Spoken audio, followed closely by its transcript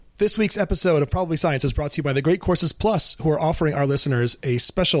This week's episode of Probably Science is brought to you by the Great Courses Plus, who are offering our listeners a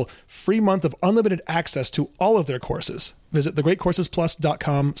special free month of unlimited access to all of their courses. Visit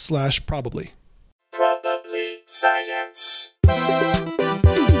thegreatcoursesplus.com/probably. Probably Science.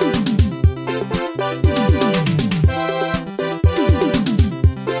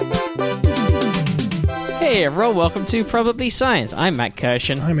 Hey everyone, welcome to Probably Science. I'm Matt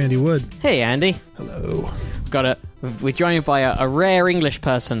Kirshen. I'm Andy Wood. Hey Andy. Hello. We're joined by a rare English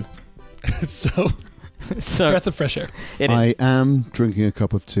person. It's so breath of fresh air. I am drinking a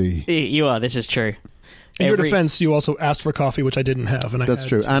cup of tea. You are, this is true. In your defense, you also asked for coffee, which I didn't have. And That's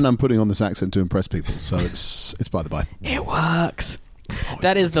true. And I'm putting on this accent to impress people, so it's by the by. It works.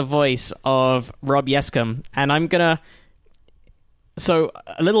 That is the voice of Rob Yescombe. And I'm going to... So,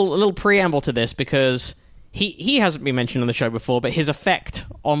 a little preamble to this, because he hasn't been mentioned on the show before, but his effect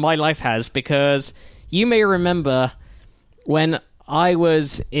on my life has, because you may remember when I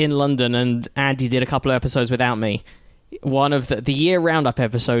was in London and Andy did a couple of episodes without me. One of the year roundup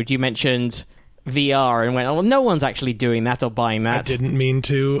episode, you mentioned VR and went, oh, well, no one's actually doing that or buying that. I didn't mean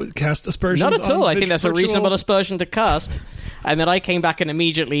to cast aspersions. Not at all. I think that's a virtual... reasonable aspersion to cast. And then I came back and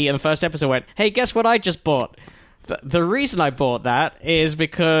immediately in the first episode went, hey, guess what I just bought? The reason I bought that is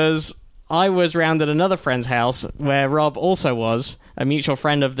because I was round at another friend's house where Rob also was, a mutual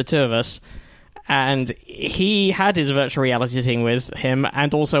friend of the two of us, and he had his virtual reality thing with him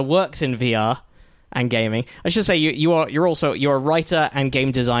and also works in VR and gaming. I should say you're a writer and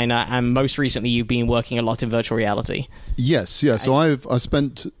game designer, and most recently you've been working a lot in virtual reality. Yes, yeah. So I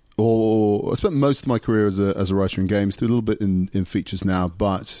spent most of my career as a writer in games, do a little bit in features now,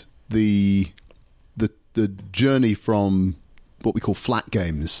 but the journey from what we call flat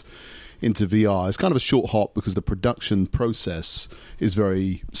games into VR is kind of a short hop, because the production process is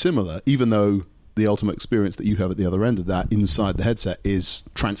very similar, even though the ultimate experience that you have at the other end of that inside the headset is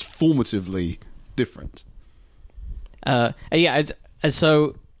transformatively different. So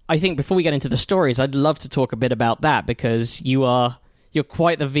I think before we get into the stories, I'd love to talk a bit about that, because you're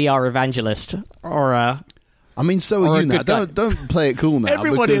quite the VR evangelist, I mean, so are you now. Don't play it cool now.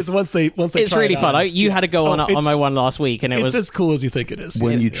 Everyone is once they it's try really it fun. out. You had to go on my one last week, and it was as cool as you think it is.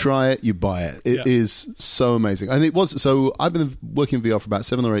 When you try it, you buy it. It is so amazing. And it was so. I've been working in VR for about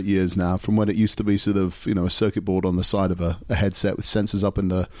 7 or 8 years now. From when it used to be sort of a circuit board on the side of a headset with sensors up in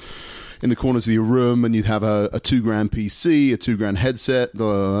the corners of your room, and you'd have a $2,000 PC, a $2,000 headset,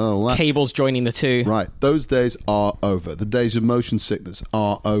 all that. Cables joining the two. Right. Those days are over. The days of motion sickness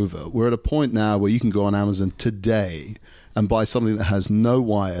are over. We're at a point now where you can go on Amazon today and buy something that has no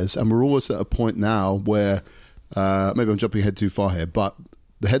wires, and we're almost at a point now where, maybe I'm jumping ahead too far here, but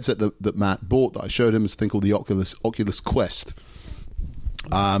the headset that Matt bought that I showed him is a thing called the Oculus Quest,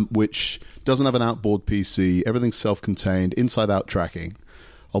 which doesn't have an outboard PC, everything's self-contained, inside-out tracking.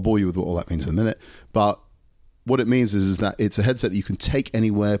 I'll bore you with what all that means in a minute. But what it means is that it's a headset that you can take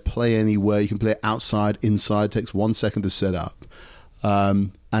anywhere, play anywhere. You can play it outside, inside. It takes 1 second to set up.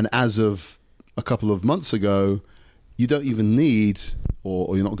 And as of a couple of months ago, you don't even need,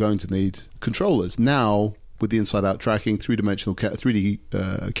 or you're not going to need, controllers. Now, with the inside-out tracking,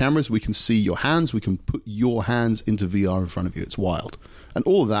 3D cameras, we can see your hands. We can put your hands into VR in front of you. It's wild. And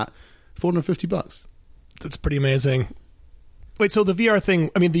all of that, $450. That's pretty amazing. Wait, so the VR thing,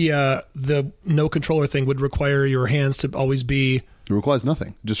 I mean, the no controller thing would require your hands to always be... It requires nothing.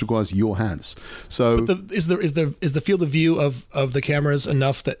 It just requires your hands. So, but is the field of view of the cameras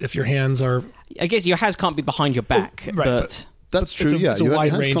enough that if your hands are... I guess your hands can't be behind your back, right, but that's true, it's a your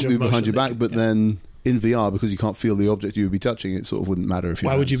wide hands range can't of be behind your back, motion but then... In VR, because you can't feel the object you would be touching, it sort of wouldn't matter if you.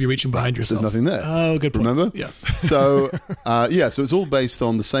 Why would you be reaching behind yourself? There's nothing there. Oh, good point. Remember? Yeah. So, so it's all based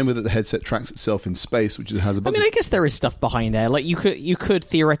on the same way that the headset tracks itself in space, which has a bunch I guess there is stuff behind there. Like you could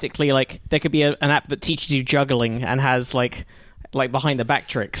theoretically, like there could be an app that teaches you juggling and has like behind the back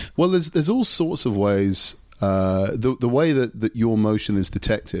tricks. Well, there's all sorts of ways. The way that your motion is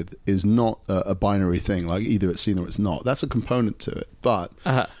detected is not a binary thing, like either it's seen or it's not. That's a component to it, but.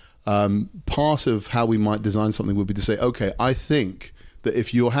 Part of how we might design something would be to say, okay, I think that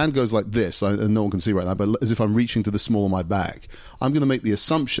if your hand goes like this, and no one can see right now, but as if I'm reaching to the small of my back, I'm going to make the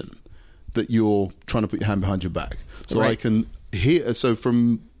assumption that you're trying to put your hand behind your back. So right. I can hear, so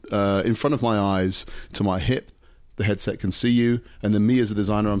from in front of my eyes to my hip, the headset can see you, and then me as a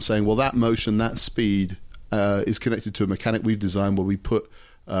designer, I'm saying, well, that motion, that speed is connected to a mechanic we've designed where we put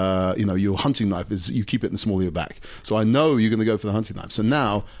your hunting knife is you keep it in the small of your back. So I know you're going to go for the hunting knife. So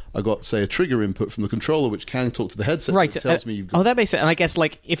now I got, say, a trigger input from the controller which can talk to the headset. Right. It tells me you've got. Oh, that makes sense. And I guess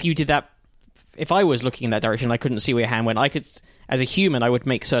like if you did that, if I was looking in that direction, I couldn't see where your hand went. I could, as a human, I would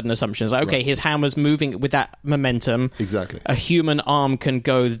make certain assumptions. Like, okay, his hand was moving with that momentum. Exactly. A human arm can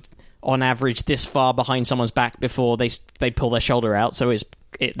go on average this far behind someone's back before they pull their shoulder out. So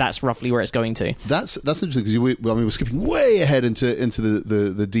that's roughly where it's going to. That's interesting because we're skipping way ahead into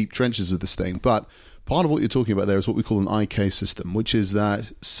the deep trenches of this thing, but part of what you're talking about there is what we call an IK system, which is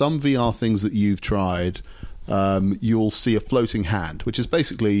that some VR things that you've tried, you'll see a floating hand, which is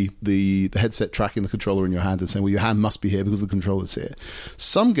basically the headset tracking the controller in your hand and saying, well, your hand must be here because the controller's here.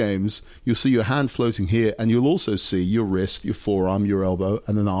 Some games, you'll see your hand floating here, and you'll also see your wrist, your forearm, your elbow,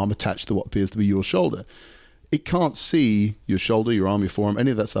 and an arm attached to what appears to be your shoulder. It can't see your shoulder, your arm, your forearm,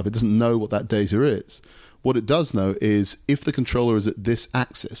 any of that stuff. It doesn't know what that data is. What it does know is if the controller is at this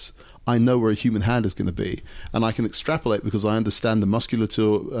axis, I know where a human hand is going to be, and I can extrapolate because I understand the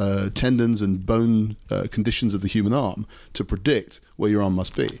musculature, tendons, and bone conditions of the human arm to predict where your arm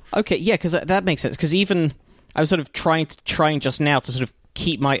must be. Okay, yeah, because that makes sense. Because even I was sort of trying just now to sort of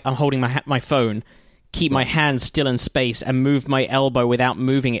keep I'm holding my phone, keep my hand still in space, and move my elbow without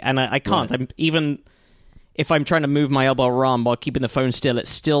moving it, and I can't. Right. If I'm trying to move my elbow or arm while keeping the phone still, it's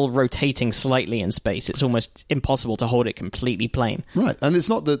still rotating slightly in space. It's almost impossible to hold it completely plain. Right, and it's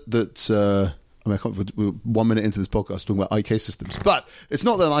not that I can't, we're 1 minute into this podcast talking about IK systems, but it's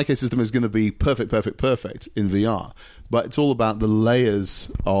not that an IK system is going to be perfect in VR, but it's all about the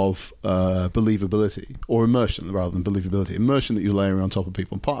layers of believability, or immersion rather than believability. Immersion that you're layering on top of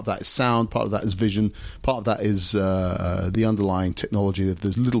people. And part of that is sound, part of that is vision, part of that is the underlying technology of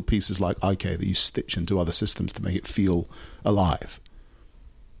those little pieces like IK that you stitch into other systems to make it feel alive.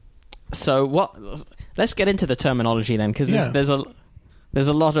 So let's get into the terminology then, because there's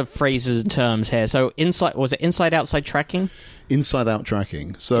a lot of phrases and terms here. So inside-outside tracking? Inside-out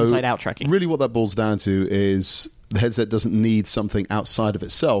tracking. So inside-out tracking. Really what that boils down to is the headset doesn't need something outside of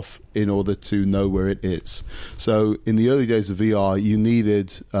itself in order to know where it is. So in the early days of VR, you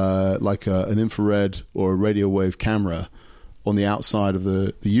needed an infrared or a radio wave camera on the outside of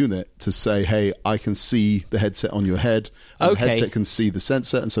the unit to say, hey, I can see the headset on your head, and the headset can see the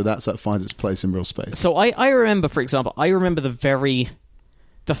sensor, and so that finds its place in real space. So I remember, for example,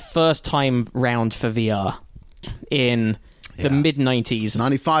 the first time round for VR in the mid-90s.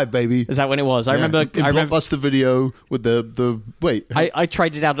 95, baby. Is that when it was? I remember... Blockbuster Video with the... Wait. I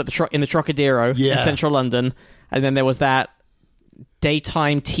tried it out in the Trocadero in central London, and then there was that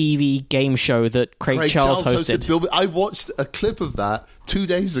daytime TV game show that Craig Charles hosted. I watched a clip of that 2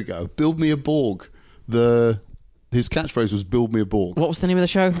 days ago. Build me a Borg. His catchphrase was "Build me a Borg." What was the name of the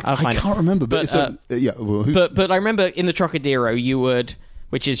show? I can't remember, but but I remember in the Trocadero you would...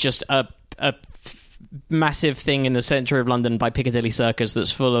 which is just a massive thing in the centre of London by Piccadilly Circus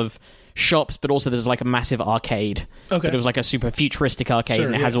that's full of shops, but also there's like a massive arcade. Okay. But it was like a super futuristic arcade,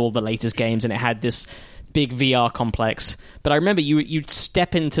 and it has all the latest games, and it had this big VR complex. But I remember you'd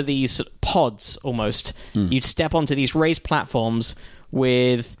step into these pods almost. You'd step onto these raised platforms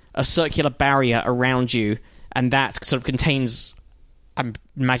with a circular barrier around you, and that sort of contains... I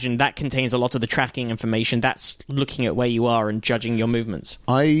imagine that contains a lot of the tracking information. That's looking at where you are and judging your movements.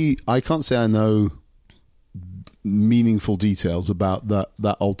 I can't say I know meaningful details about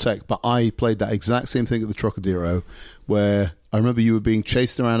that old tech, but I played that exact same thing at the Trocadero, where I remember you were being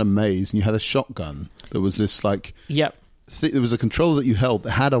chased around a maze and you had a shotgun. There was this like... Yep. There was a controller that you held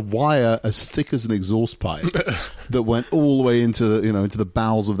that had a wire as thick as an exhaust pipe that went all the way into the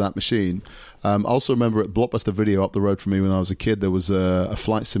bowels of that machine. I also remember at Blockbuster Video up the road from me when I was a kid, there was a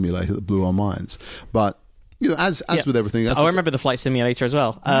flight simulator that blew our minds. But as with everything, I remember the flight simulator as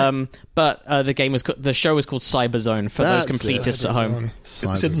well. But the show was called Cyberzone for those completists at home.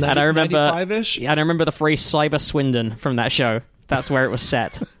 And I remember 95-ish? And I remember the phrase Cyber Swindon from that show. That's where it was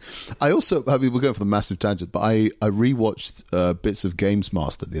set. We're going for the massive tangent, but I rewatched bits of Games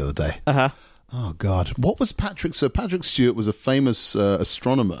Master the other day. Uh-huh. Oh, God. What was Patrick? So Patrick Stewart was a famous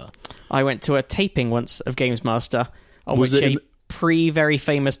astronomer. I went to a taping once of Games Master, on which a very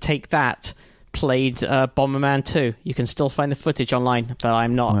famous Take That played Bomberman 2. You can still find the footage online, but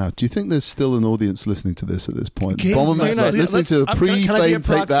I'm not. Wow. Do you think there's still an audience listening to this at this point? Bomberman's listening to a pre-fame Can I be a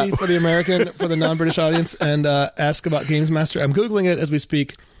Take proxy That? for the non-British audience and ask about Games Master? I'm Googling it as we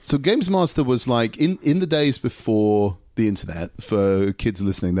speak. So Games Master was like, in the days before the internet, for kids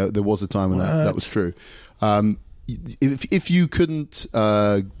listening, there was a time when that was true. If you couldn't...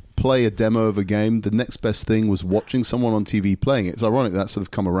 play a demo of a game, the next best thing was watching someone on TV playing it. It's ironic that's sort of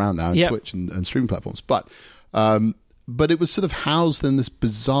come around now in Twitch and streaming platforms. But it was sort of housed in this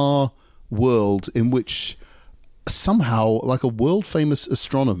bizarre world in which somehow, like a world-famous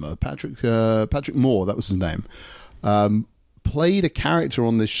astronomer, Patrick Moore, that was his name, played a character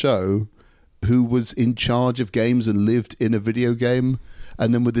on this show who was in charge of games and lived in a video game,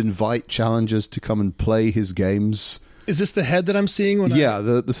 and then would invite challengers to come and play his games Is this the head that I'm seeing? When Yeah,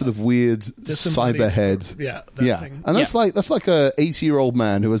 the sort of weird Disembodied- cyber head. Yeah, that thing. And that's like a 80-year-old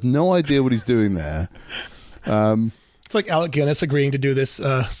man who has no idea what he's doing there. It's like Alec Guinness agreeing to do this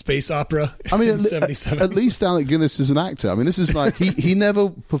space opera I mean, in 77. at least Alec Guinness is an actor. I mean, this is like he never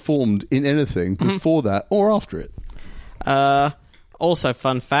performed in anything before that or after it. Also,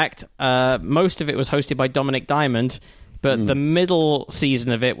 fun fact: most of it was hosted by Dominic Diamond, but the middle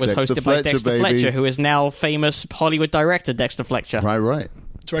season of it was Dexter hosted by Fletcher, Dexter baby. Fletcher, who is now famous Hollywood director Dexter Fletcher. Right.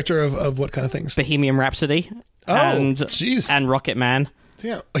 Director of what kind of things? Bohemian Rhapsody Oh, and jeez. and Rocket Man.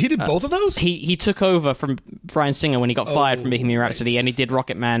 Yeah, he did both of those. He took over from Bryan Singer when he got fired from Bohemian Rhapsody, right. and he did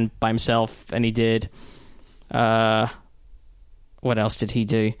Rocket Man by himself, and he did what else did he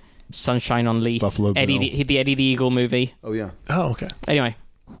do? Sunshine on Leith, Buffalo Bill. the Eddie the Eagle movie. Oh yeah. Oh, okay. Anyway,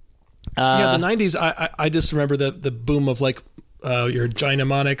 Yeah, the 90s, I just remember the boom of like your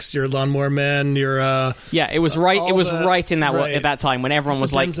Gynamonics, your Lawnmower Man, your yeah, it was right. It all was that- right in that right. at that time when everyone It's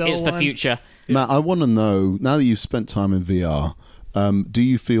was the like, Denzel "It's the one. future." Matt, I want to know, now that you've spent time in VR, do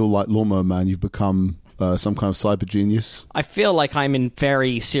you feel like Lawnmower Man, you've become some kind of cyber genius? I feel like I'm in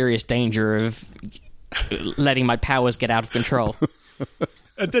very serious danger of letting my powers get out of control.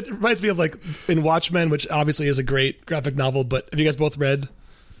 that reminds me of like in Watchmen, which obviously is a great graphic novel, but have you guys both read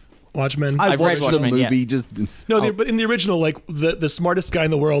Watchmen? I've read watched the Watchmen, yeah. movie, No, but in the original, like the smartest guy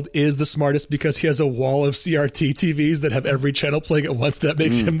in the world is the smartest because he has a wall of CRT TVs that have every channel playing at once. That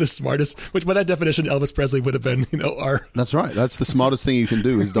makes him the smartest. Which, by that definition, Elvis Presley would have been. Our That's right. That's the smartest thing you can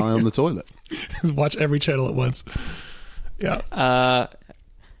do is die on the toilet. is watch every channel at once. Yeah,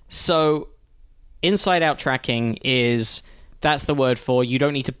 So, inside-out tracking that's the word for you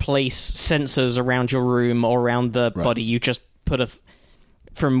don't need to place sensors around your room or around the body. You just put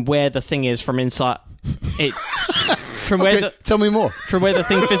from where the thing is from inside it. From where Tell me more. from where the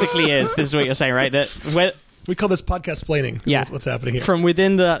thing physically is. This is what you're saying, right? That where. we call this podcast splaining. Yeah, What's happening here? From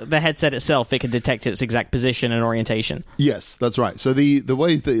within the headset itself, it can detect its exact position and orientation. Yes, that's right. So the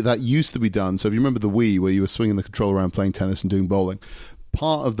way that used to be done, so if you remember the Wii where you were swinging the controller around playing tennis and doing bowling,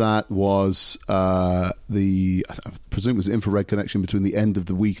 part of that was I presume it was an infrared connection between the end of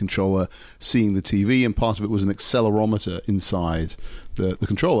the Wii controller seeing the TV, and part of it was an accelerometer inside the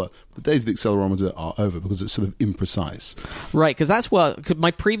controller. The days of the accelerometer are over because it's sort of imprecise. Right, because that's what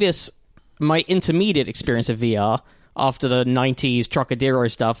my intermediate experience of VR after the 90s Trocadero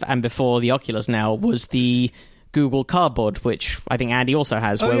stuff and before the Oculus now was the Google Cardboard, which I think Andy also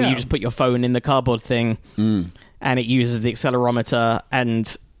has, where you just put your phone in the cardboard thing and it uses the accelerometer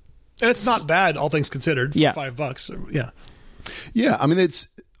and it's not bad, all things considered, for Yeah. $5. Yeah. Yeah, I mean, it's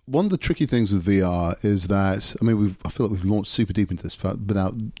one of the tricky things with VR is that, I mean, I feel like we've launched super deep into this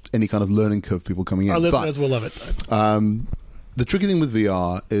without any kind of learning curve people coming in. Our But listeners will love it. the tricky thing with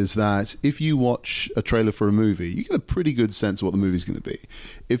VR is that if you watch a trailer for a movie, you get a pretty good sense of what the movie's going to be.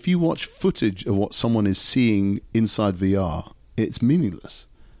 If you watch footage of what someone is seeing inside VR, it's meaningless.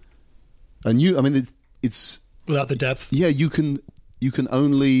 And it's Without the depth. yeah, you can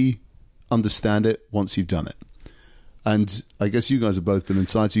only understand it once you've done it. And I guess you guys have both been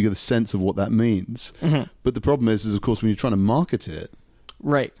inside, so you get a sense of what that means. Mm-hmm. But the problem is, of course, when you're trying to market it,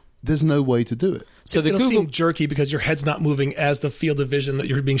 right. there's no way to do it. So the It'll Google seem jerky because your head's not moving as the field of vision that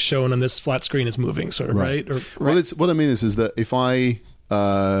you're being shown on this flat screen is moving, sort of, right? Or, Well, it's what I mean is that if I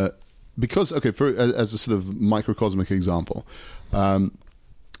because as a sort of microcosmic example,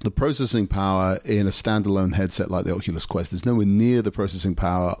 the processing power in a standalone headset like the Oculus Quest is nowhere near the processing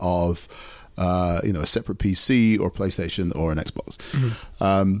power of a separate PC or PlayStation or an Xbox.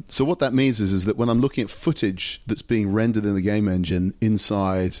 So what that means is that when I'm looking at footage that's being rendered in the game engine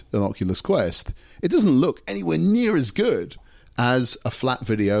inside an Oculus Quest, it doesn't look anywhere near as good as a flat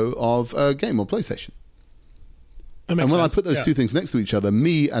video of a game on PlayStation. that makes And when sense. I put those Yeah. two things next to each other,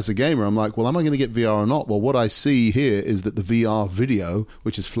 me as a gamer, I'm like, well, am I going to get VR or not? Well, what I see here is that the VR video,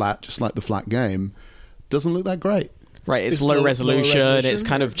 which is flat, just like the flat game, doesn't look that great. Right, it's It's low low resolution, resolution, it's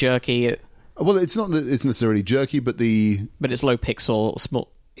kind of jerky, Well, it's not that it's necessarily jerky, but but it's low pixel,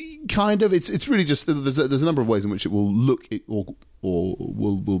 small. kind of it's really just there's a number of ways in which it will look or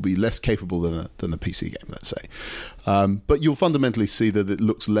will be less capable than a PC game, let's say. But you'll fundamentally see that it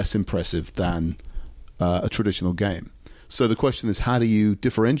looks less impressive than a traditional game. So the question is, how do you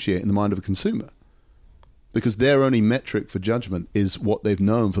differentiate in the mind of a consumer? Because their only metric for judgment is what they've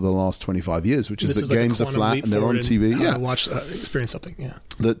known for the last 25 years, which is This that like a games are quantum flat leap and they're on forward in TV. how Yeah, to watch, experience something. Yeah.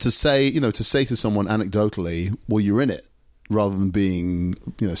 that to say to someone anecdotally, well, you're in it, rather than being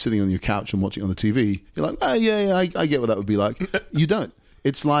sitting on your couch and watching it on the TV, you're like, oh yeah, I get what that would be like. You don't.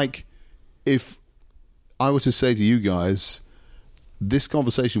 It's like if I were to say to you guys, this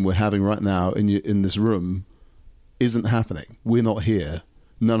conversation we're having right now in this room isn't happening. We're not here.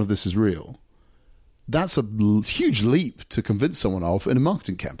 None of this is real. That's a huge leap to convince someone of in a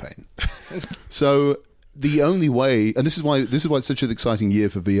marketing campaign. So the only way, and this is why it's such an exciting year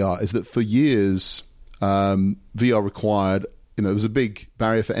for VR, is that for years VR required, there was a big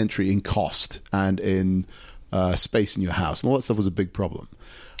barrier for entry in cost and in space in your house, and all that stuff was a big problem.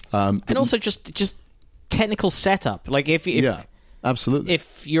 And also just technical setup. Like if yeah, absolutely.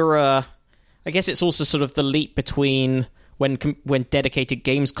 If you're I guess it's also sort of the leap between when dedicated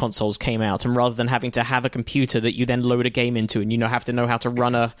games consoles came out, and rather than having to have a computer that you then load a game into and have to know how to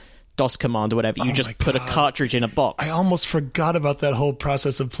run a DOS command or whatever, you just put a cartridge in a box. I almost forgot about that whole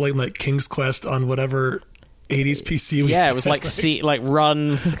process of playing like King's Quest on whatever 80s PC. Yeah, it was like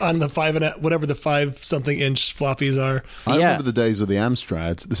run on the 5 something inch floppies are. I remember the days of the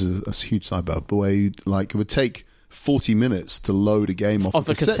Amstrad. This is a huge sidebar, but where it would take 40 minutes to load a game off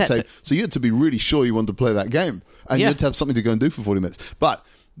a cassette tape. So you had to be really sure you wanted to play that game. And you had to have something to go and do for 40 minutes. But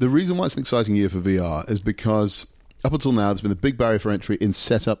the reason why it's an exciting year for VR is because up until now, there's been a big barrier for entry in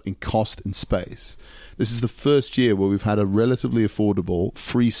setup, in cost, in space. This is the first year where we've had a relatively affordable,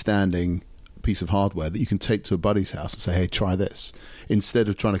 freestanding piece of hardware that you can take to a buddy's house and say, hey, try this, instead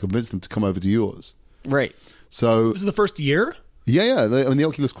of trying to convince them to come over to yours. Right. So this is the first year? Yeah. The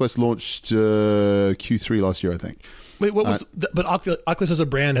Oculus Quest launched Q3 last year, I think. Wait, what was? But Oculus as a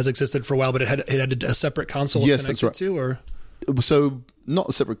brand has existed for a while, but it had a separate console. Yes, that's right. To, or so not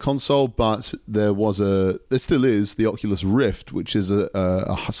a separate console, but there still is the Oculus Rift, which is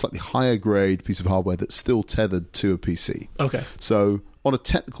a slightly higher grade piece of hardware that's still tethered to a PC. Okay. So on a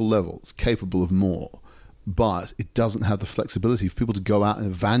technical level, it's capable of more, but it doesn't have the flexibility for people to go out and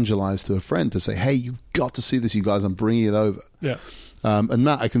evangelize to a friend to say, "Hey, you've got to see this, you guys. I'm bringing it over." Yeah. And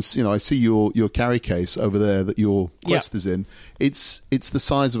Matt, I see your carry case over there that your Quest is in. It's the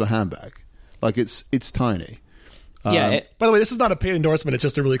size of a handbag, like it's tiny. By the way, this is not a paid endorsement. It's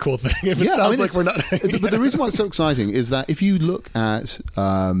just a really cool thing. If it sounds like we're not. But the reason why it's so exciting is that if you look at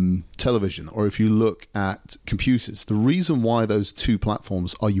television or if you look at computers, the reason why those two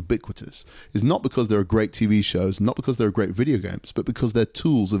platforms are ubiquitous is not because they're great TV shows, not because they're great video games, but because they're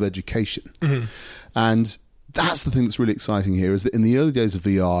tools of education. Mm-hmm. And that's the thing that's really exciting here, is that in the early days of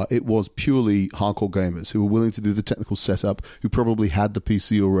VR, it was purely hardcore gamers who were willing to do the technical setup, who probably had the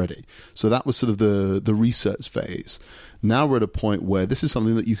PC already. So that was sort of the research phase. Now we're at a point where this is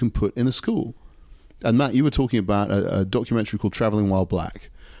something that you can put in a school. And Matt, you were talking about a documentary called Traveling While Black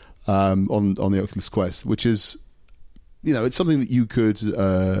on the Oculus Quest, which is, it's something that you could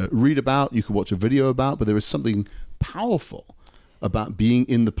read about, you could watch a video about, but there is something powerful about being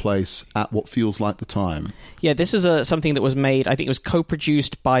in the place at what feels like the time. Yeah, this is something that was made, I think it was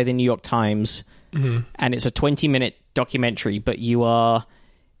co-produced by the New York Times, and it's a 20-minute documentary, but you're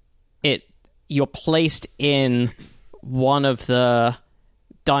placed in one of the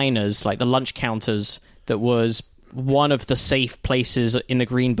diners, like the lunch counters, that was one of the safe places in the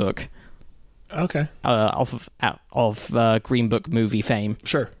Green Book. Okay. Of Green Book movie fame.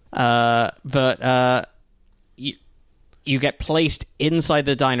 Sure. You get placed inside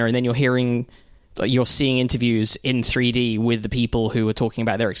the diner, and then you're seeing interviews in 3D with the people who are talking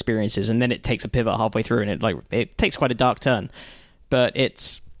about their experiences, and then it takes a pivot halfway through, and it takes quite a dark turn. But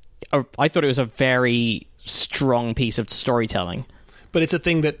I thought it was a very strong piece of storytelling. But it's a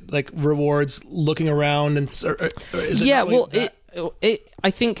thing that rewards looking around, and is it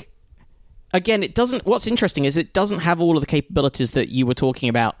I think again, it doesn't. What's interesting is it doesn't have all of the capabilities that you were talking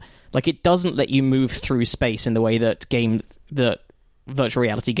about. Like, it doesn't let you move through space in the way that virtual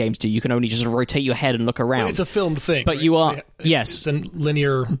reality games do. You can only just rotate your head and look around. It's a filmed thing, but right? you are it's a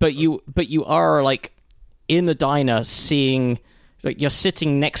linear. But you are in the diner seeing. You're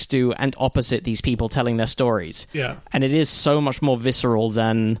sitting next to and opposite these people telling their stories. Yeah, and it is so much more visceral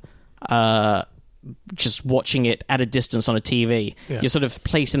than just watching it at a distance on a TV. Yeah. You're sort of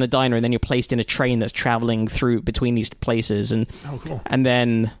placed in the diner, and then you're placed in a train that's traveling through between these places, and cool. and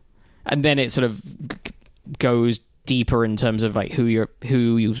then it sort of goes deeper in terms of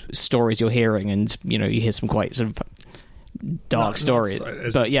who stories you're hearing, and you hear some quite sort of dark stories.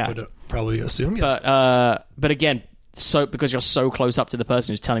 But yeah, would probably assume. Yeah. But again, so because you're so close up to the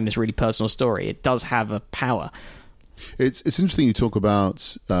person who's telling this really personal story, it does have a power. It's interesting you talk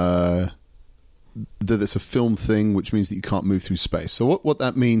about that it's a film thing, which means that you can't move through space. So what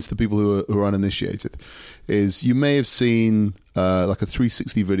that means to people who are uninitiated is you may have seen a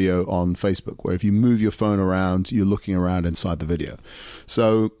 360 video on Facebook, where if you move your phone around, you're looking around inside the video.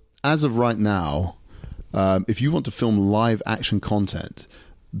 So as of right now, if you want to film live action content,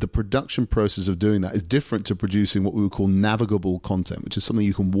 the production process of doing that is different to producing what we would call navigable content, which is something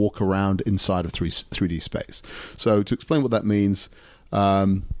you can walk around inside of 3D space. So to explain what that means, a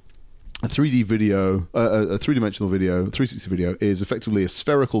 3D video, a three-dimensional video, 360 video is effectively a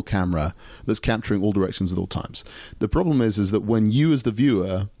spherical camera that's capturing all directions at all times. The problem is that when you as the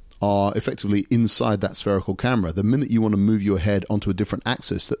viewer are effectively inside that spherical camera, the minute you want to move your head onto a different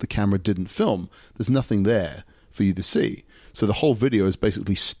axis that the camera didn't film, there's nothing there for you to see. So the whole video is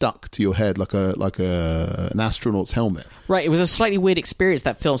basically stuck to your head like an astronaut's helmet. Right. It was a slightly weird experience,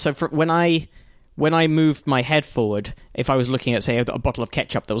 that film. So when I moved my head forward, if I was looking at, say, a bottle of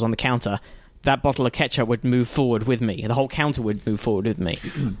ketchup that was on the counter, that bottle of ketchup would move forward with me. The whole counter would move forward with me.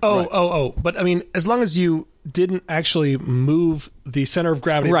 But I mean, as long as you didn't actually move the center of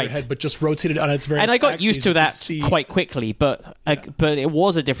gravity of Right. your head, but just rotated on its various And I got axes, used to you that could see- quite quickly, but it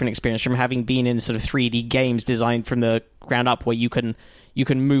was a different experience from having been in sort of 3D games designed from the ground up, where you can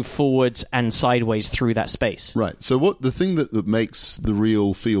move forwards and sideways through that space. Right. So the thing that makes the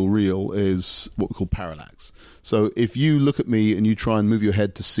real feel real is what we call parallax. So if you look at me and you try and move your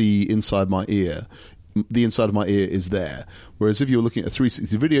head to see inside my ear, the inside of my ear is there. Whereas if you're looking at a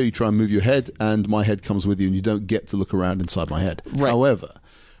 360 video, you try and move your head and my head comes with you and you don't get to look around inside my head. Right. However,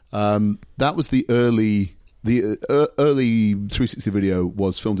 that was the early 360 video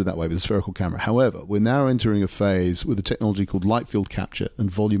was filmed in that way with a spherical camera. However, we're now entering a phase with a technology called light field capture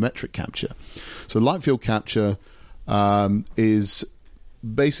and volumetric capture. So light field capture is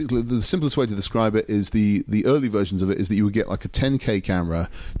basically, the simplest way to describe it is the early versions of it is that you would get like a 10K camera,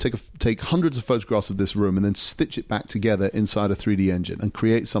 take hundreds of photographs of this room and then stitch it back together inside a 3D engine and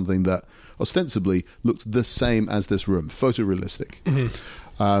create something that ostensibly looks the same as this room, photorealistic.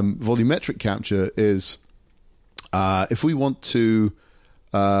 Volumetric capture is if we want to,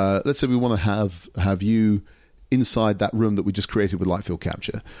 let's say we want to have you inside that room that we just created with light field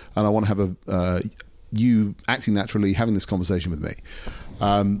capture, and I want to have you acting naturally, having this conversation with me.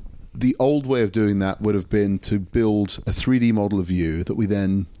 The old way of doing that would have been to build a 3D model of you that we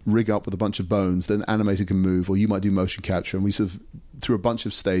then rig up with a bunch of bones, then the animator can move, or you might do motion capture, and we sort of, through a bunch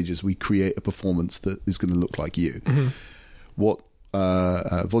of stages, we create a performance that is going to look like you. What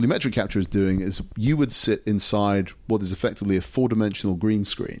volumetric capture is doing is you would sit inside what is effectively a four-dimensional green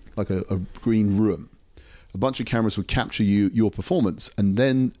screen, like a green room. A bunch of cameras would capture your performance, and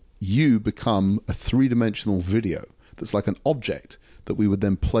then you become a three-dimensional video that's like an object that we would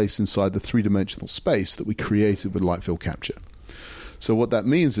then place inside the three-dimensional space that we created with light field capture. So what that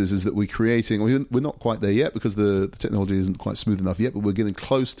means is that we're not quite there yet because the technology isn't quite smooth enough yet, but we're getting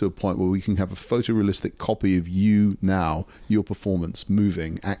close to a point where we can have a photorealistic copy of you now, your performance,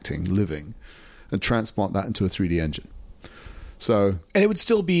 moving, acting, living, and transplant that into a 3D engine. So, and it would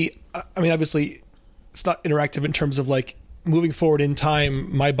still be, I mean, obviously it's not interactive in terms of like moving forward in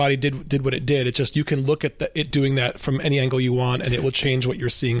time. My body did what it did. It's just you can look at it doing that from any angle you want, and it will change what you're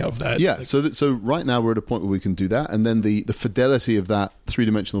seeing of that. Yeah. So right now we're at a point where we can do that, and then the fidelity of that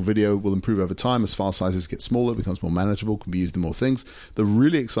three-dimensional video will improve over time as file sizes get smaller, it becomes more manageable, can be used in more things. The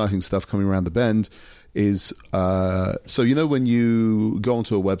really exciting stuff coming around the bend is so you know when you go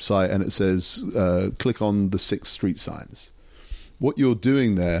onto a website and it says click on the 6 street signs. What you're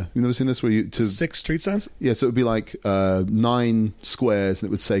doing there, you've never seen this where 6 street signs? Yeah, so it would be like 9 squares, and it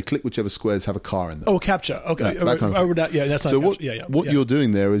would say click whichever squares have a car in them. Oh, CAPTCHA. Okay. That kind of thing. That's not so CAPTCHA. what you're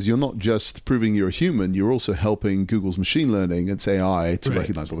doing there is you're not just proving you're a human, you're also helping Google's machine learning and its AI to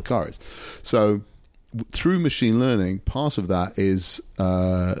recognize what the car is. So through machine learning, part of that is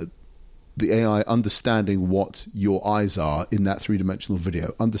the AI understanding what your eyes are in that three-dimensional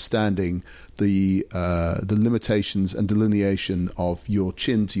video, understanding the limitations and delineation of your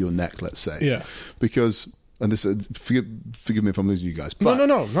chin to your neck, let's say. Yeah. Because, and this, forgive me if I'm losing you guys, but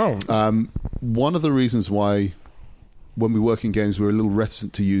No. one of the reasons why when we work in games we're a little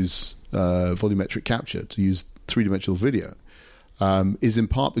reticent to use volumetric capture, to use three-dimensional video, is in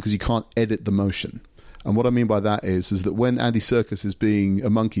part because you can't edit the motion. And what I mean by that is that when Andy Serkis is being a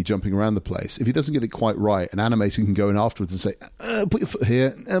monkey jumping around the place, if he doesn't get it quite right, an animator can go in afterwards and say, put your foot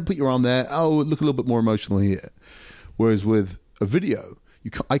here, put your arm there, oh, look a little bit more emotional here. Whereas with a video,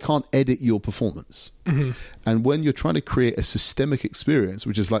 I can't edit your performance. Mm-hmm. And when you're trying to create a systemic experience,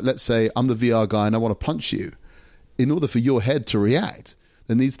 which is like, let's say I'm the VR guy and I want to punch you, in order for your head to react,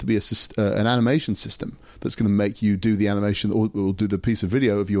 there needs to be an animation system that's going to make you do the animation or do the piece of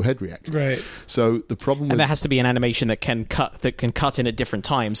video of your head reacting. Right. So the problem and there has to be an animation that can cut in at different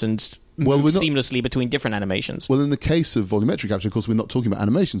times and move seamlessly between different animations. Well, in the case of volumetric capture, of course, we're not talking about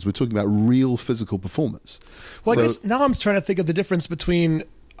animations. We're talking about real physical performance. Well, I guess now I'm trying to think of the difference between,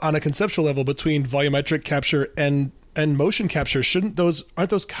 on a conceptual level, between volumetric capture and and motion capture, aren't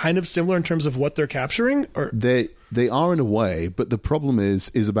those kind of similar in terms of what they're capturing? Or They are in a way, but the problem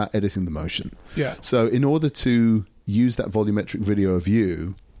is about editing the motion. Yeah. So in order to use that volumetric video of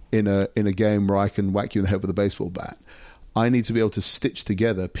you in a game where I can whack you in the head with a baseball bat, I need to be able to stitch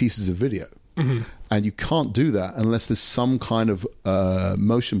together pieces of video. Mm-hmm. And you can't do that unless there's some kind of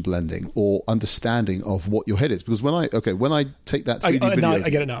motion blending or understanding of what your head is. Because when I take that 3D video, I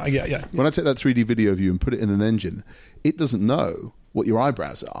get it now. Yeah. When I take that 3D video of you and put it in an engine, it doesn't know what your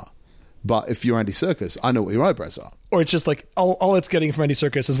eyebrows are. But if you're Andy Serkis, I know what your eyebrows are. Or it's just like all it's getting from Andy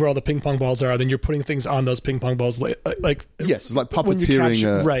Serkis is where all the ping pong balls are. Then you're putting things on those ping pong balls, like yes, it's like when you puppeteering.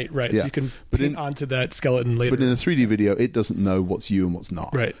 capture, right. Yeah. So you can pin onto that skeleton later. But in a 3D video, it doesn't know what's you and what's not.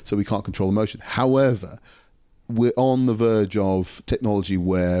 Right. So we can't control the motion. However, we're on the verge of technology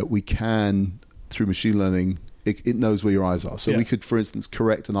where we can, through machine learning, it knows where your eyes are. So we could, for instance,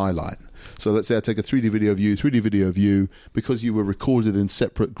 correct an eye line. So let's say I take a 3D video of you, because you were recorded in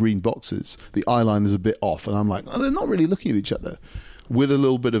separate green boxes, the eye line is a bit off, and I'm like, oh, they're not really looking at each other. With a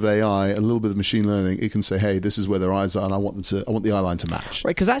little bit of AI, a little bit of machine learning, it can say, hey, this is where their eyes are, and I want the eye line to match.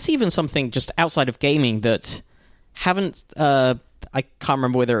 Right, because that's even something just outside of gaming that haven't, I can't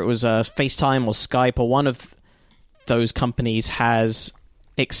remember whether it was FaceTime or Skype or one of those companies has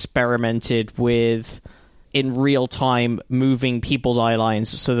experimented with, in real time, moving people's eye lines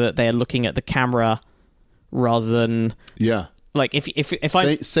so that they're looking at the camera rather than like if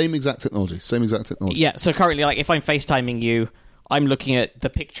same exact technology. Yeah. So currently, like if I'm FaceTiming you, I'm looking at the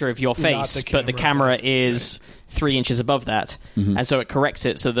picture of your face, but the camera is 3 inches above that, and so it corrects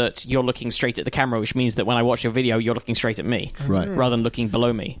it so that you're looking straight at the camera, which means that when I watch your video, you're looking straight at me, rather than looking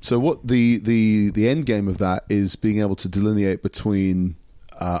below me. So what the end game of that is being able to delineate between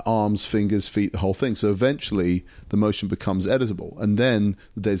arms, fingers, feet, the whole thing. So eventually the motion becomes editable, and then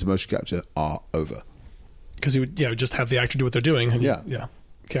the days of motion capture are over. Because you would just have the actor do what they're doing. And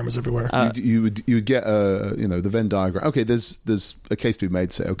cameras everywhere. You would get the Venn diagram. Okay, there's a case to be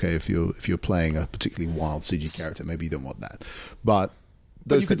made. Say, okay, if you're playing a particularly wild CG character, maybe you don't want that. But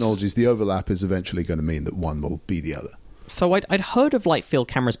those technologies, the overlap is eventually going to mean that one will be the other. So I'd heard of light field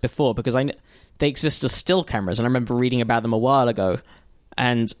cameras before because they exist as still cameras, and I remember reading about them a while ago.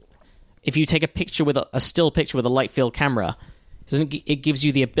 And if you take a picture with a still picture with a light field camera, it gives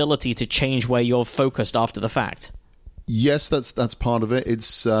you the ability to change where you're focused after the fact. Yes, that's part of it.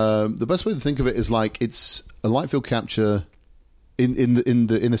 It's the best way to think of it is like it's a light field capture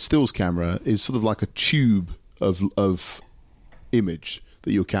in a stills camera is sort of like a tube of image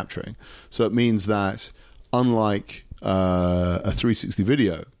that you're capturing. So it means that unlike a 360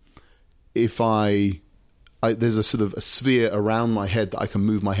 video, if there's a sort of a sphere around my head that I can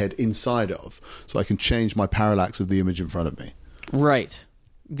move my head inside of, so I can change my parallax of the image in front of me. Right.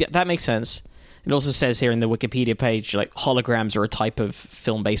 Yeah, that makes sense. It also says here in the Wikipedia page, like, holograms are a type of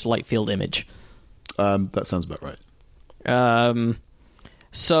film-based light field image. That sounds about right.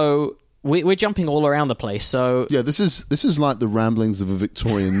 So we're jumping all around the place. So yeah, this is like the ramblings of a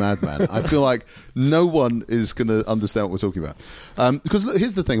Victorian madman. I feel like no one is going to understand what we're talking about. Because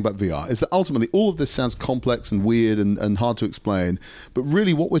here's the thing about VR is that ultimately all of this sounds complex and weird and hard to explain. But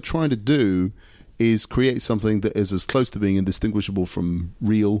really, what we're trying to do is create something that is as close to being indistinguishable from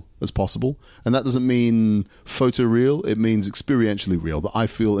real as possible. And that doesn't mean photoreal. It means experientially real, that I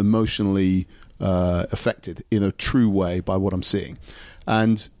feel emotionally affected in a true way by what I'm seeing.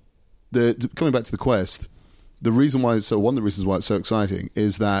 And coming back to the Quest, one of the reasons why it's so exciting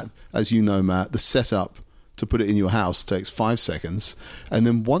is that, as you know, Matt, the setup to put it in your house takes 5 seconds. And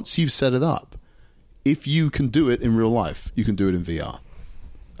then once you've set it up, if you can do it in real life, you can do it in VR.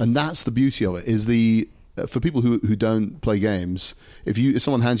 And that's the beauty of it, is for people who don't play games, if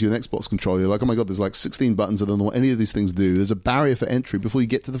someone hands you an Xbox controller, you're like, oh my god, there's like 16 buttons, I don't know what any of these things do. There's a barrier for entry before you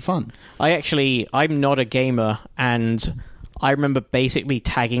get to the fun. I'm not a gamer, and I remember basically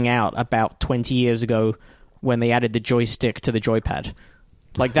tagging out about 20 years ago when they added the joystick to the joypad.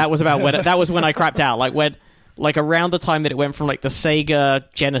 Like that was when I crapped out. Like around the time that it went from like the Sega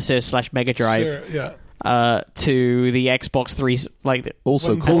Genesis / Mega Drive. Sure, yeah. To the Xbox 3, like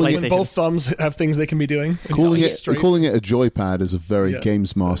also when both thumbs have things they can be doing. Calling it a joypad is a very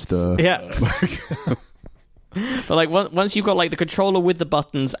Games Master. Yeah. But like once you've got like the controller with the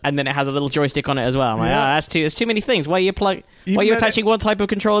buttons and then it has a little joystick on it as well, I'm like, there's too many things. Why are you attaching one type of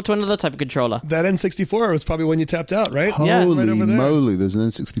controller to another type of controller? That N64 was probably when you tapped out, right? Holy right over there. moly! There's an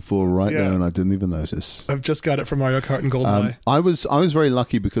N64 right there, and I didn't even notice. I've just got it from Mario Kart and GoldenEye. I was very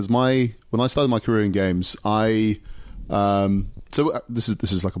lucky because when I started my career in games, this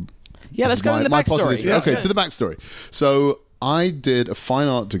is like a let's go into the backstory. To the backstory. So I did a fine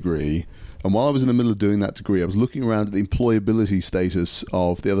art degree And while I was in the middle of doing that degree, I was looking around at the employability status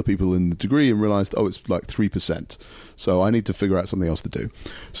of the other people in the degree and realized, it's like 3%. So I need to figure out something else to do.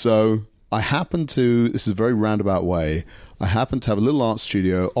 So I happened to, this is a very roundabout way, I happened to have a little art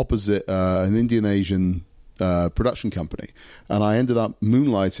studio opposite an Indian Asian production company. And I ended up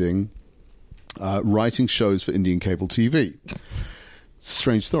moonlighting, writing shows for Indian cable TV.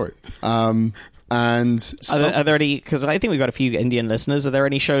 Strange story. And are there any, because I think we've got a few Indian listeners, are there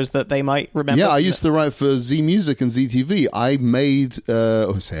any shows that they might remember? Yeah, I used to write for Z Music and ZTV. I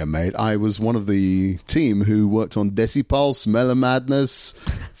was one of the team who worked on Desi Pulse, Mellow Madness,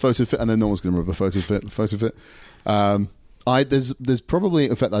 Photo Fit, and then no one's going to remember Photo Fit. There's probably,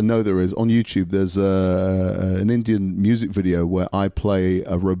 in fact, I know there is on YouTube. There's an Indian music video where I play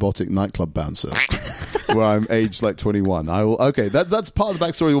a robotic nightclub bouncer, where I'm aged like 21. That's part of the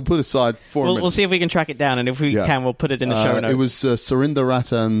backstory. We'll put aside for a minute. We'll see if we can track it down, and if we can, we'll put it in the show notes. It was Surinder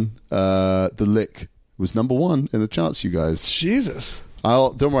Ratan, The Lick was number 1 in the charts. You guys, Jesus.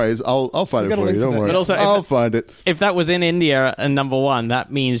 Don't worry. I'll find it for you. Don't worry. But also, I'll find it. If that was in India and number 1,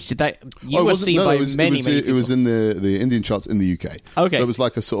 that means that you were seen by many people. It was in the Indian charts in the UK. Okay. So it was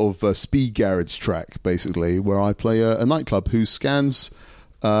like a sort of speed garage track, basically, where I play a nightclub who scans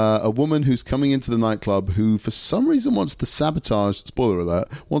a woman who's coming into the nightclub who, for some reason, wants to sabotage. Spoiler alert!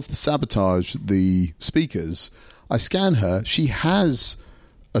 Wants to sabotage the speakers. I scan her. She has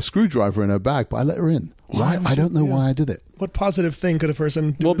a screwdriver in her bag, but I let her in. Right? I don't know why I did it. What positive thing could a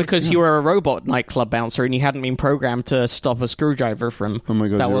person do? Well, because you were a robot nightclub bouncer and you hadn't been programmed to stop a screwdriver from... Oh my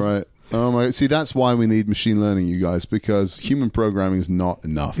God, you're right. Oh my! See, that's why we need machine learning, you guys, because human programming is not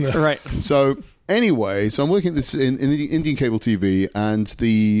enough. Right. So anyway, I'm working this in the Indian cable TV, and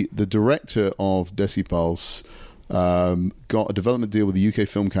the director of Desi Pulse got a development deal with the UK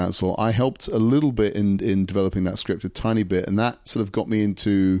Film Council. I helped a little bit in developing that script, a tiny bit, and that sort of got me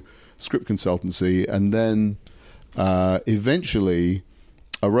into script consultancy, and then eventually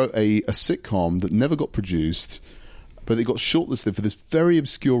I wrote a sitcom that never got produced, but it got shortlisted for this very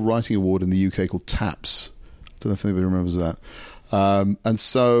obscure writing award in the UK called TAPS. I don't know if anybody remembers that. And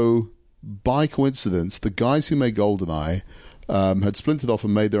so, by coincidence, the guys who made GoldenEye had splintered off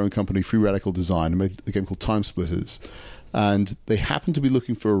and made their own company, Free Radical Design, and made a game called Time Splitters. And they happened to be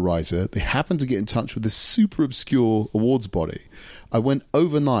looking for a writer. They happened to get in touch with this super obscure awards body. I went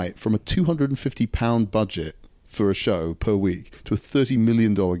overnight from a £250 budget for a show per week to a $30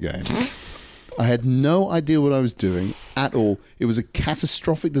 million game. I had no idea what I was doing at all. It was a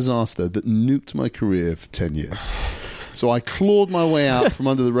catastrophic disaster that nuked my career for 10 years. So I clawed my way out from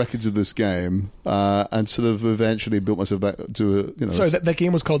under the wreckage of this game and sort of eventually built myself back to a... Sorry, that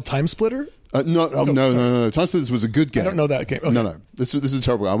game was called Time Splitter? No. Time Splitters was a good game. I don't know that game. Okay. No. This is a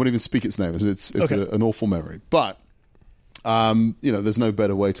terrible game. I won't even speak its name. It's an awful memory. But, there's no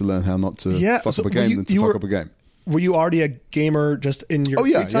better way to learn how not to fuck up a game than to fuck up a game. Were you already a gamer just in your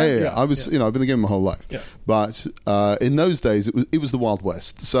free time? Yeah. I was, I've been a gamer my whole life. Yeah. But in those days, it was the Wild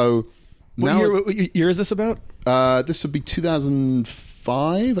West. So what year is this about? This would be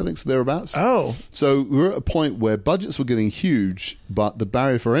 2005, I think, so thereabouts. Oh. So we were at a point where budgets were getting huge, but the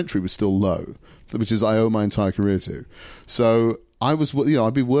barrier for entry was still low, which is I owe my entire career to. So I was, I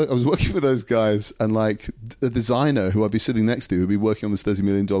was working with those guys, and like a designer who I'd be sitting next to would be working on this $30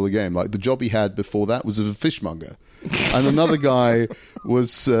 million game. Like the job he had before that was of a fishmonger, and another guy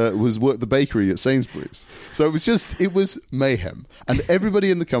was worked the bakery at Sainsbury's. So it was mayhem, and everybody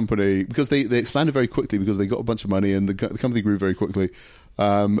in the company, because they expanded very quickly because they got a bunch of money and the company grew very quickly,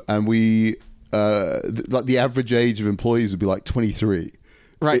 and we like the average age of employees would be like 23.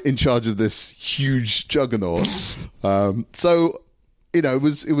 Right. In charge of this huge juggernaut. So, it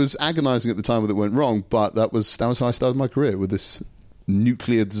was agonizing at the time when it went wrong, but that was how I started my career, with this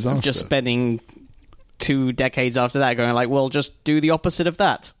nuclear disaster. Just spending 2 decades after that going like, well, just do the opposite of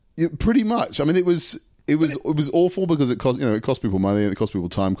that. Yeah, pretty much. I mean, it was awful because it cost people money, and it cost people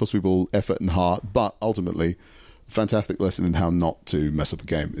time, cost people effort and heart, but ultimately, fantastic lesson in how not to mess up a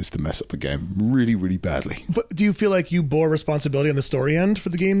game is to mess up a game really, really badly. But do you feel like you bore responsibility on the story end for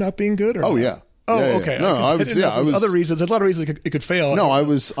the game not being good? Or yeah. Oh, yeah. Okay. No, I was other reasons. There's a lot of reasons it could fail. No, I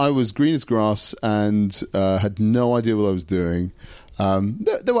was green as grass and had no idea what I was doing.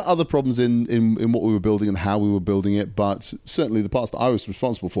 There were other problems in what we were building and how we were building it, but certainly the parts that I was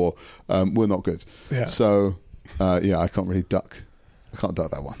responsible for were not good. Yeah. So, I can't really duck. I can't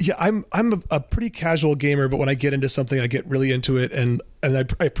doubt that one. Yeah, I'm a pretty casual gamer, but when I get into something, I get really into it, and I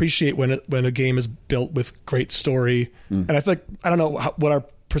appreciate when a game is built with great story. And I feel like, I don't know what our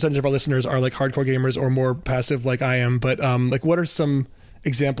percentage of our listeners are, like hardcore gamers or more passive like I am, but like what are some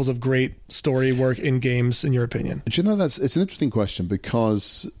examples of great story work in games in your opinion? Do you know, it's an interesting question,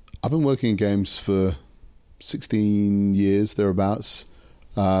 because I've been working in games for 16 years, thereabouts.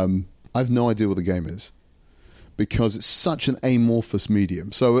 I have no idea what the game is because it's such an amorphous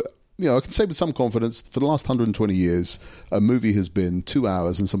medium. So, I can say with some confidence, for the last 120 years, a movie has been 2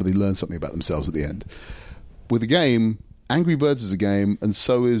 hours and somebody learns something about themselves at the end. With a game, Angry Birds is a game, and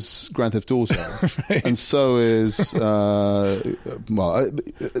so is Grand Theft Auto, right. And so is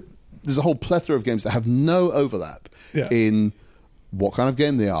there's a whole plethora of games that have no overlap in what kind of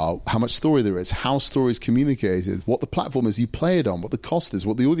game they are, how much story there is, how story is communicated, what the platform is you play it on, what the cost is,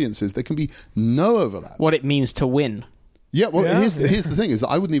 what the audience is. There can be no overlap. What it means to win. Yeah, well, here's the thing, is that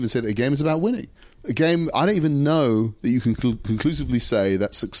I wouldn't even say that a game is about winning. A game, I don't even know that you can conclusively say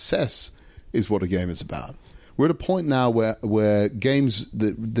that success is what a game is about. We're at a point now where games,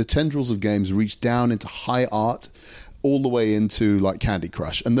 the tendrils of games reach down into high art all the way into like Candy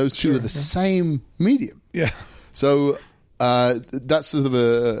Crush. And those two are the same medium. Yeah. So that's sort of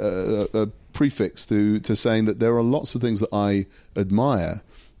a prefix to saying that there are lots of things that I admire,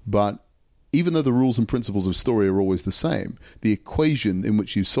 but even though the rules and principles of story are always the same, the equation in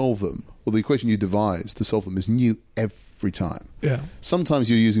which you solve them, or the equation you devise to solve them, is new every time. Yeah. Sometimes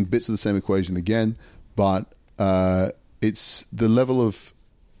you're using bits of the same equation again, but it's the level of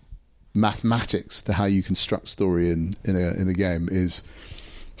mathematics to how you construct story in a game is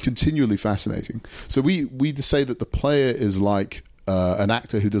continually fascinating. So we just say that the player is like an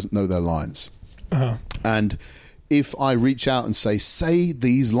actor who doesn't know their lines. Uh-huh. And if I reach out and say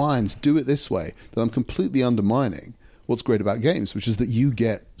these lines, do it this way, then I'm completely undermining what's great about games, which is that you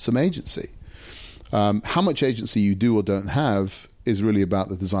get some agency. How much agency you do or don't have is really about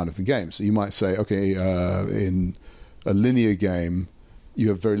the design of the game. So you might say, okay, in a linear game, you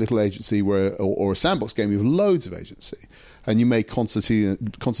have very little agency, or a sandbox game, you have loads of agency. And you may concertina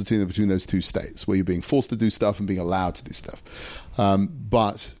between those two states, where you're being forced to do stuff and being allowed to do stuff.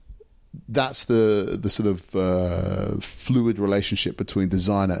 But that's the sort of fluid relationship between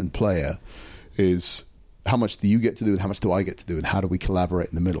designer and player, is how much do you get to do and how much do I get to do, and how do we collaborate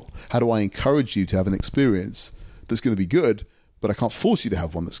in the middle? How do I encourage you to have an experience that's going to be good, but I can't force you to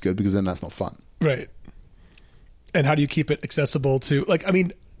have one that's good, because then that's not fun. Right. And how do you keep it accessible to, like, I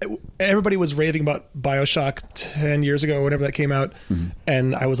mean, everybody was raving about BioShock 10 years ago or whenever that came out. Mm-hmm.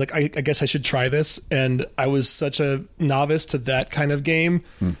 And I was like, I guess I should try this. And I was such a novice to that kind of game.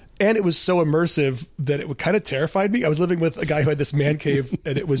 Mm. And it was so immersive that it kind of terrified me. I was living with a guy who had this man cave,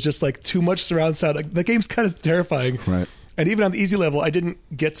 and it was just like too much surround sound. Like, the game's kind of terrifying. Right. And even on the easy level, I didn't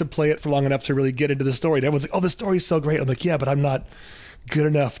get to play it for long enough to really get into the story. And everyone's like, oh, the story's so great. I'm like, yeah, but I'm not good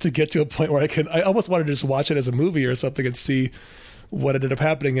enough to get to a point where I almost wanted to just watch it as a movie or something and see what ended up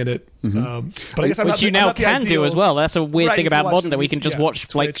happening in it. Mm-hmm. But I guess Which you now can do as well. That's a weird thing about modern, that we can just watch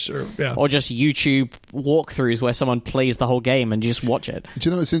Twitch or just YouTube walkthroughs where someone plays the whole game and you just watch it. Do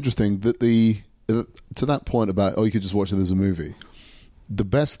you know, it's interesting that to that point about, you could just watch it as a movie, the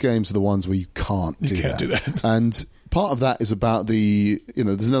best games are the ones where you can't do that. And part of that is about there's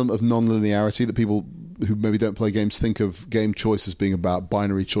an element of non-linearity that people who maybe don't play games think of game choices being about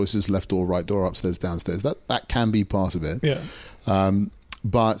binary choices, left door, right door, upstairs, downstairs. That can be part of it. Yeah.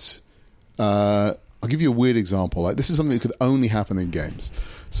 But I'll give you a weird example. Like, this is something that could only happen in games.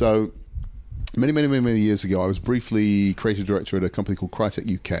 So many years ago, I was briefly creative director at a company called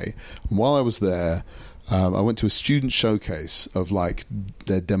Crytek UK. And while I was there, I went to a student showcase of like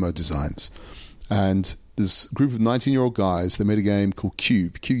their demo designs. And this group of 19-year-old guys, they made a game called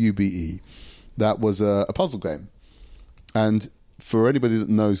Cube, Q-U-B-E. That was a puzzle game. And for anybody that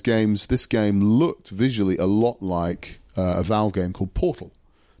knows games, this game looked visually a lot like a Valve game called Portal,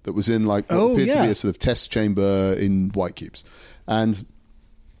 that was in like what appeared to be a sort of test chamber in white cubes. And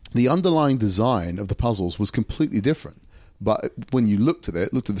the underlying design of the puzzles was completely different. But when you looked at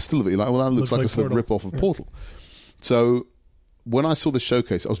the still of it, you're like, well, that looks like a sort of rip-off of Portal. So when I saw the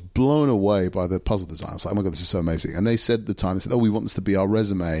showcase, I was blown away by the puzzle design. I was like, oh my God, this is so amazing. And they said at the time, we want this to be our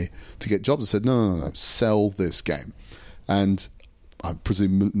resume to get jobs. I said, no, sell this game. And I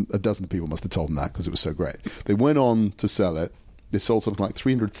presume a dozen people must have told them that because it was so great. They went on to sell it. They sold something like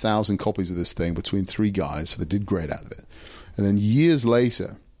 300,000 copies of this thing between three guys, so they did great out of it. And then years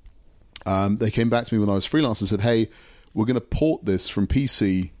later, they came back to me when I was freelance and said, hey, we're going to port this from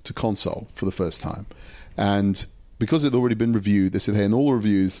PC to console for the first time. And because it had already been reviewed, they said, hey, in all the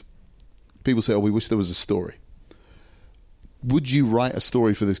reviews, people say, we wish there was a story. Would you write a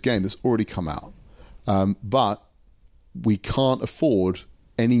story for this game that's already come out? But we can't afford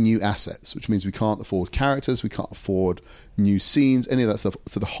any new assets, which means we can't afford characters, we can't afford new scenes, any of that stuff.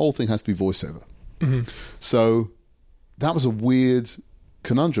 So the whole thing has to be voiceover. Mm-hmm. So that was a weird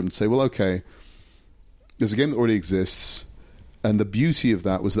conundrum to say, well, okay, there's a game that already exists. And the beauty of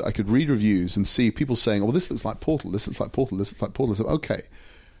that was that I could read reviews and see people saying, "Oh, this looks like Portal. This looks like Portal. This looks like Portal." So, okay,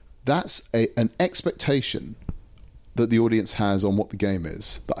 that's an expectation that the audience has on what the game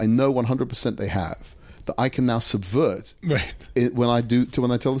is, that I know 100% they have, that I can now subvert Right. when I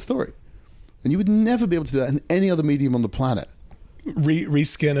tell the story. And you would never be able to do that in any other medium on the planet.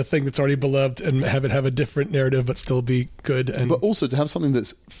 Reskin a thing that's already beloved and have it have a different narrative but still be good. And But also to have something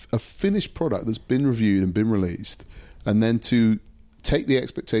that's a finished product that's been reviewed and been released, and then to take the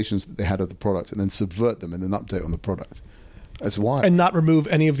expectations that they had of the product and then subvert them in an update on the product. That's why. and not remove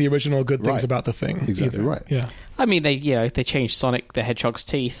any of the original good things Right. about the thing. Exactly either. right. Yeah. I mean, they changed Sonic the Hedgehog's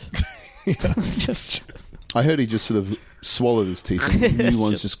teeth. Just I heard he just sort of swallowed his teeth and new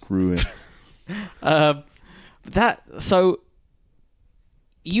ones just grew in. So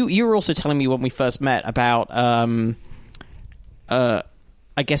you were also telling me when we first met about I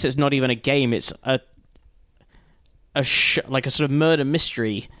guess it's not even a game, it's like a sort of murder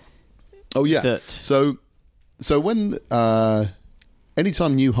mystery. Oh yeah. That- So when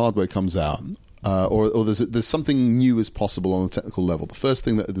anytime new hardware comes out, or there's something new is possible on a technical level, the first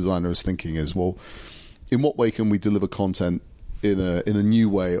thing that a designer is thinking is, well, in what way can we deliver content in a new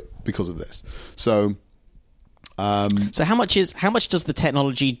way because of this? So So how much does the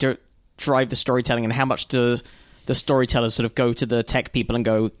technology drive the storytelling, and how much do the storytellers sort of go to the tech people and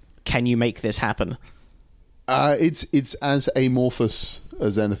go, "Can you make this happen?" it's as amorphous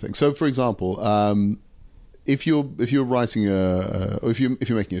as anything. So, for example, if you're writing or if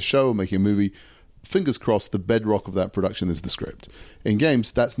you're making a show or making a movie, fingers crossed, the bedrock of that production is the script. In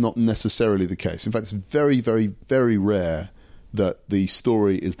games, that's not necessarily the case. In fact, it's very, very, very rare that the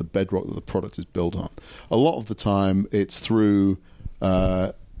story is the bedrock that the product is built on. A lot of the time, it's through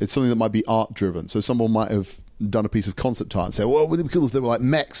it's something that might be art driven. So someone might have done a piece of concept art and say, well, wouldn't it be cool if they were like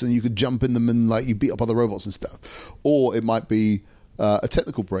mechs and you could jump in them and like you beat up other robots and stuff? Or it might be a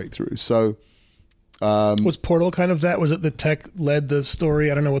technical breakthrough. So was Portal kind of that? Was it the tech led the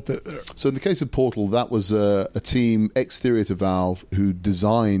story? I don't know what the. So in the case of Portal, that was a team exterior to Valve who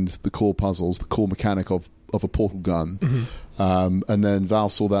designed the core puzzles, the core mechanic of a Portal gun, and then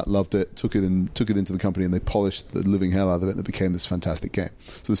Valve saw that, loved it, took it into the company, and they polished the living hell out of it, and it became this fantastic game.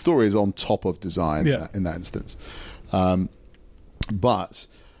 So the story is on top of design in that instance. But what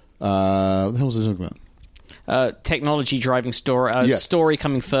the hell was I talking about? Technology driving story, story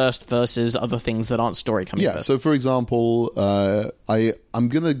coming first versus other things that aren't story coming first. So for example, I'm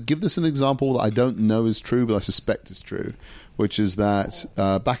going to give this an example that I don't know is true, but I suspect is true, which is that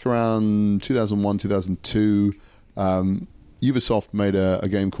back around 2001, 2002, Ubisoft made a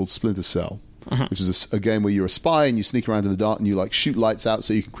game called Splinter Cell, which is a game where you're a spy and you sneak around in the dark and you like shoot lights out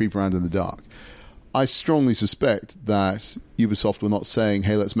so you can creep around in the dark. I strongly suspect that Ubisoft were not saying,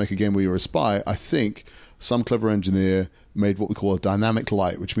 hey, let's make a game where you're a spy. I think some clever engineer made what we call a dynamic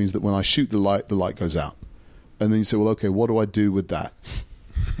light, which means that when I shoot the light goes out. And then you say, well, okay, what do I do with that?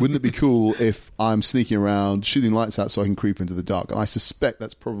 Wouldn't it be cool if I'm sneaking around, shooting lights out so I can creep into the dark? And I suspect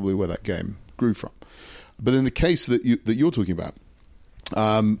that's probably where that game grew from. But in the case that you're talking about,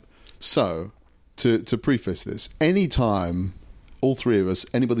 so to preface this, anytime, all three of us,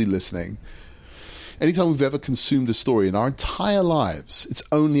 anybody listening, anytime we've ever consumed a story in our entire lives, it's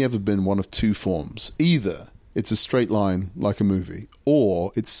only ever been one of two forms. Either it's a straight line like a movie,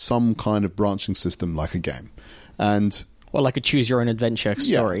 or it's some kind of branching system like a game. And well, like a choose your own adventure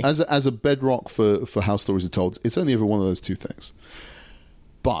story. Yeah, as a bedrock for how stories are told, it's only ever one of those two things.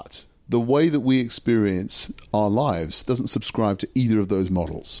 But the way that we experience our lives doesn't subscribe to either of those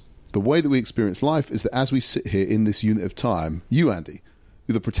models. The way that we experience life is that as we sit here in this unit of time, you, Andy,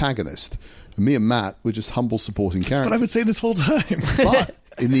 you're the protagonist, and me and Matt, we're just humble supporting characters. That's what I would say this whole time. But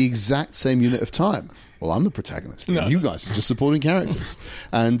in the exact same unit of time, well, I'm the protagonist. No. You guys are just supporting characters.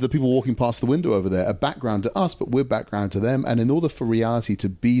 And the people walking past the window over there are background to us, but we're background to them. And in order for reality to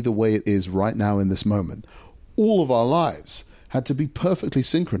be the way it is right now in this moment, all of our lives had to be perfectly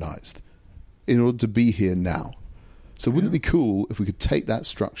synchronized in order to be here now. So wouldn't it be cool if we could take that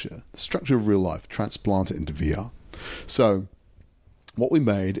structure, the structure of real life, transplant it into VR? So what we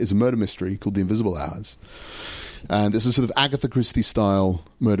made is a murder mystery called The Invisible Hours. And it's a sort of Agatha Christie-style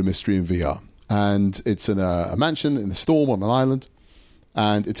murder mystery in VR. And it's in a mansion in a storm on an island.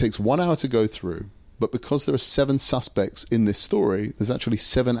 And it takes 1 hour to go through. But because there are 7 suspects in this story, there's actually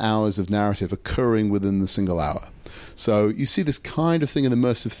 7 hours of narrative occurring within the single hour. So you see this kind of thing in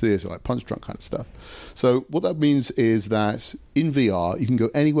immersive theatre, like Punch Drunk kind of stuff. So what that means is that in VR, you can go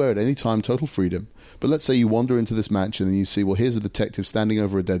anywhere at any time, total freedom. But let's say you wander into this mansion and you see, well, here's a detective standing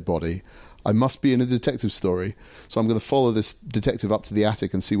over a dead body. I must be in a detective story, so I'm going to follow this detective up to the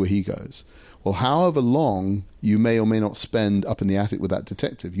attic and see where he goes. Well, however long you may or may not spend up in the attic with that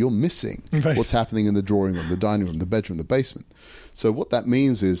detective, you're missing what's happening in the drawing room, the dining room, the bedroom, the basement. So what that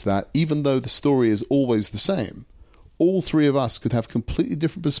means is that even though the story is always the same, all three of us could have completely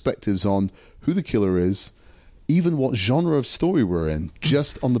different perspectives on who the killer is, even what genre of story we're in,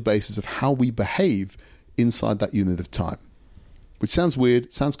 just on the basis of how we behave inside that unit of time. Which sounds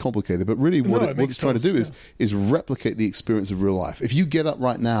weird, sounds complicated, but really what it's trying to do is replicate the experience of real life. If you get up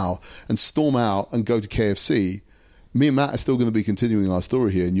right now and storm out and go to KFC, me and Matt are still going to be continuing our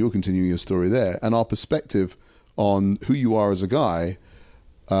story here, and you're continuing your story there. And our perspective on who you are as a guy,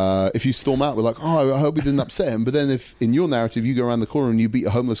 if you storm out, we're like, oh, I hope we didn't upset him. But then if in your narrative you go around the corner and you beat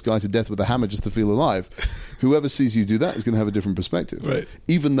a homeless guy to death with a hammer just to feel alive, whoever sees you do that is going to have a different perspective, right?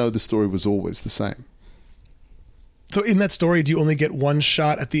 Even though the story was always the same. So in that story, do you only get one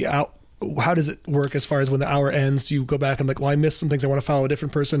shot at the out? How does it work as far as when the hour ends? You go back and like, well, I missed some things. I want to follow a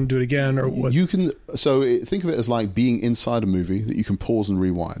different person and do it again, or what? You can. So think of it as like being inside a movie that you can pause and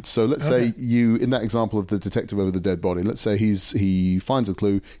rewind. So let's say you, in that example of the detective over the dead body, let's say he finds a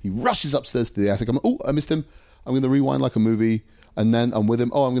clue, he rushes upstairs to the attic. I'm like, oh, I missed him. I'm going to rewind like a movie, and then I'm with him.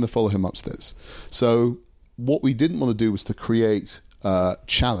 Oh, I'm going to follow him upstairs. So what we didn't want to do was to create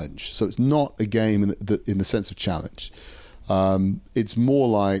challenge. So it's not a game in the sense of challenge. It's more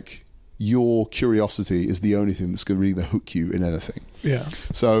like your curiosity is the only thing that's going to really hook you in anything. Yeah.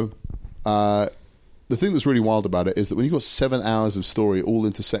 So the thing that's really wild about it is that when you've got 7 hours of story all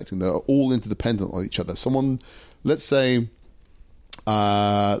intersecting, they're all interdependent on each other. Let's say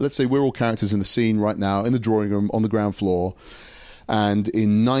we're all characters in the scene right now in the drawing room on the ground floor. And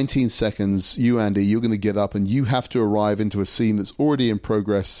in 19 seconds, you, Andy, you're going to get up and you have to arrive into a scene that's already in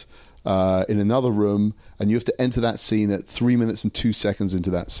progress in another room, and you have to enter that scene at 3 minutes and 2 seconds into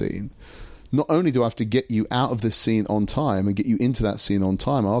that scene. Not only do I have to get you out of this scene on time and get you into that scene on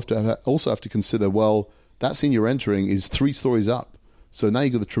time, I also have to consider, well, that scene you're entering is 3 stories up. So now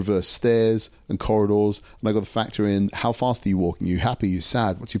you've got to traverse stairs and corridors, and I've got to factor in how fast are you walking? Are you happy? Are you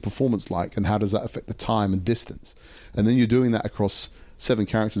sad? What's your performance like? And how does that affect the time and distance? And then you're doing that across 7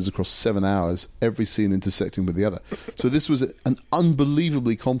 characters across 7 hours, every scene intersecting with the other. So this was an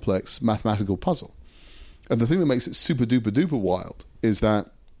unbelievably complex mathematical puzzle. And the thing that makes it super duper duper wild is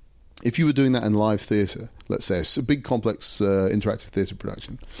that if you were doing that in live theatre, let's say a big complex interactive theatre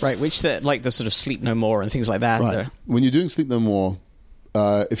production. Right, which like the sort of Sleep No More and things like that. Right. When you're doing Sleep No More,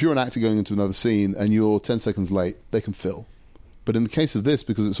 if you're an actor going into another scene and you're 10 seconds late, they can fill. But in the case of this,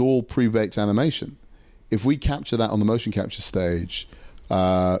 because it's all pre-baked animation, if we capture that on the motion capture stage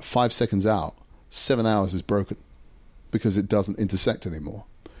 5 seconds out, 7 hours is broken because it doesn't intersect anymore.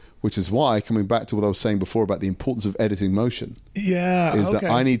 Which is why, coming back to what I was saying before about the importance of editing motion, that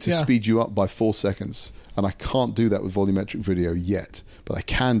I need to speed you up by 4 seconds. And I can't do that with volumetric video yet, but I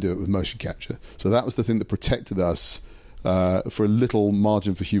can do it with motion capture. So that was the thing that protected us for a little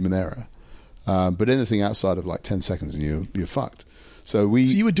margin for human error. But anything outside of like 10 seconds and you're fucked. So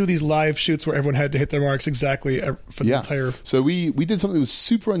you would do these live shoots where everyone had to hit their marks exactly for the entire. So we did something that was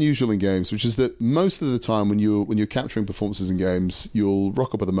super unusual in games, which is that most of the time when you're capturing performances in games, you'll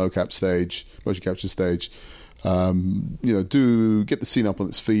rock up at the motion capture stage, get the scene up on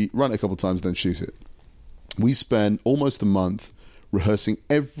its feet, run it a couple of times, then shoot it. We spent almost a month rehearsing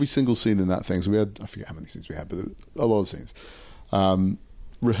every single scene in that thing. So I forget how many scenes we had, but a lot of scenes.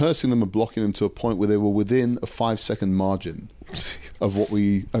 Rehearsing them and blocking them to a point where they were within a 5-second margin of what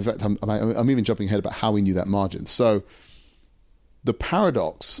we... In fact, I'm even jumping ahead about how we knew that margin. So the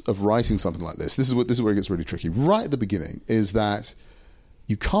paradox of writing something like this is where it gets really tricky. Right at the beginning is that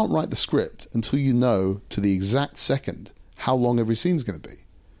you can't write the script until you know to the exact second how long every scene's going to be.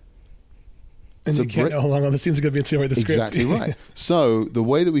 And you can't know how long all the scenes are going to be until you write the script. Exactly right. So the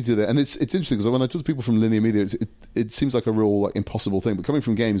way that we did it, and it's interesting because when I talk to people from linear media, it seems like a real impossible thing. But coming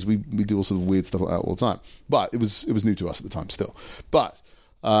from games, we do all sort of weird stuff like that all the time. But it was new to us at the time still. But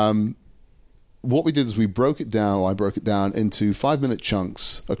what we did is I broke it down into 5-minute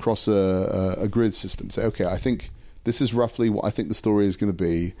chunks across a grid system. Say, okay, I think this is roughly what I think the story is going to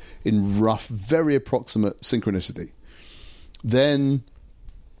be in rough, very approximate synchronicity. Then...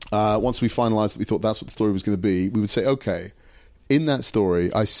 once we finalized that we thought that's what the story was going to be, we would say, okay, in that story,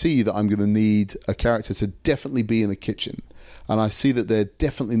 I see that I'm going to need a character to definitely be in the kitchen. And I see that there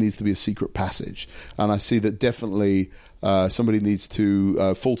definitely needs to be a secret passage. And I see that definitely somebody needs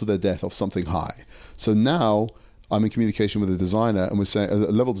to fall to their death off something high. So now I'm in communication with a designer, and we're saying, a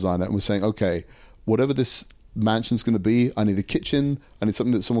level designer, and we're saying, okay, whatever this mansion's going to be, I need a kitchen, I need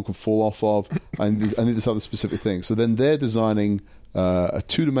something that someone can fall off of, I need this other specific thing. So then they're designing a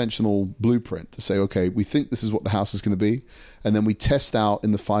two-dimensional blueprint to say, okay, we think this is what the house is going to be, and then we test out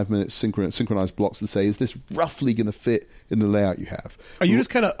in the 5-minute synchronized blocks and say, is this roughly going to fit in the layout you have? Are you just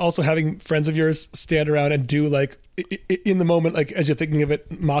kind of also having friends of yours stand around and do like in the moment, like as you're thinking of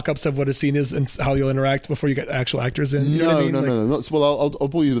it, mock-ups of what a scene is and how you'll interact before you get actual actors in? You know what I mean? No. Well, I'll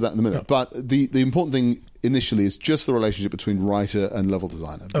bore you with that in a minute. No. But the important thing initially is just the relationship between writer and level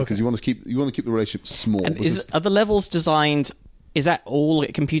designer, because you want to keep the relationship small. And are the levels designed? Is that all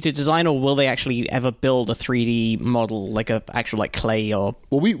computer design, or will they actually ever build a 3D model, like a actual like clay or?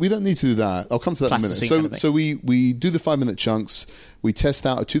 Well, we don't need to do that. I'll come to that in a minute. So we do the 5-minute chunks. We test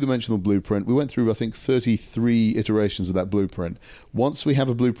out a two-dimensional blueprint. We went through, I think, 33 iterations of that blueprint. Once we have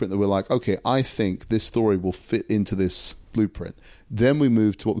a blueprint that we're like, okay, I think this story will fit into this blueprint, then we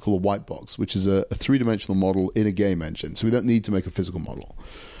move to what we call a white box, which is a 3-dimensional model in a game engine. So we don't need to make a physical model.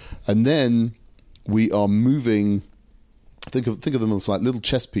 And then we are moving. Think of them as like little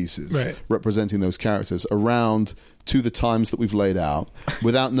chess pieces representing those characters around to the times that we've laid out,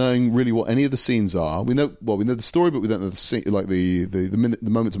 without knowing really what any of the scenes are. We know the story, but we don't know the scene, like the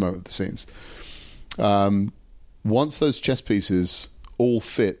moment to moment of the scenes. Once those chess pieces all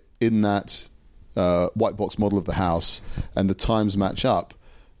fit in that white box model of the house and the times match up,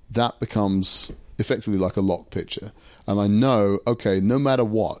 that becomes effectively like a lock picture. And I know, okay, no matter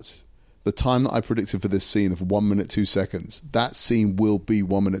what, the time that I predicted for this scene of 1 minute 2 seconds, that scene will be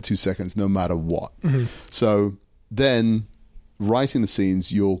 1 minute 2 seconds no matter what. Mm-hmm. So then writing the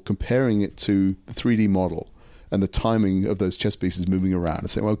scenes, you're comparing it to the 3D model and the timing of those chess pieces moving around and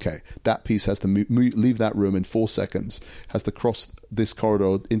saying, okay, that piece has to leave that room in 4 seconds, has to cross this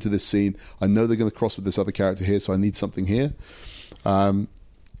corridor into this scene. I know they're going to cross with this other character here, so I need something here.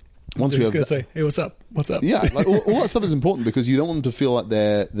 Once we have going to say, hey, what's up? Yeah, like all that stuff is important because you don't want them to feel like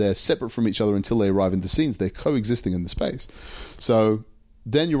they're separate from each other until they arrive into scenes. They're coexisting in the space. So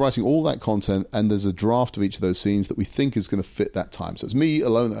then you're writing all that content, and there's a draft of each of those scenes that we think is going to fit that time. So it's me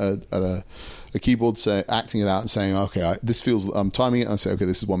alone at a keyboard, acting it out and saying, okay, I'm timing it, and I say, okay,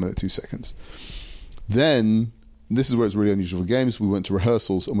 this is 1 minute 2 seconds. Then, this is where it's really unusual for games, we went to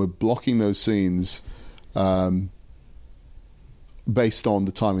rehearsals, and we're blocking those scenes based on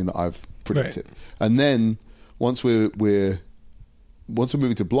the timing that I've predicted. Right. And then once we're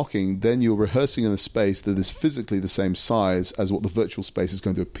moving to blocking, then you're rehearsing in a space that is physically the same size as what the virtual space is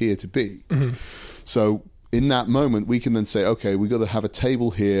going to appear to be. Mm-hmm. So in that moment, we can then say, okay, we've got to have a table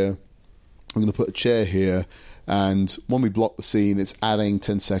here, I'm going to put a chair here, and when we block the scene, it's adding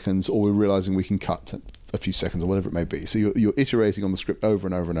 10 seconds, or we're realizing we can cut a few seconds, or whatever it may be. So you're iterating on the script over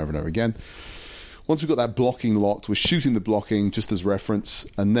and over and over and over again. Once we've got that blocking locked, we're shooting the blocking just as reference,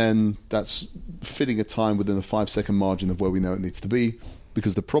 and then that's fitting a time within a 5-second margin of where we know it needs to be,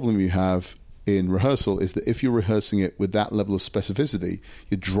 because the problem you have in rehearsal is that if you're rehearsing it with that level of specificity,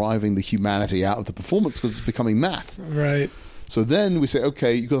 you're driving the humanity out of the performance because it's becoming math. Right. So then we say,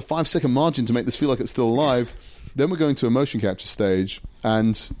 okay, you've got a 5-second margin to make this feel like it's still alive. Then we're going to a motion capture stage,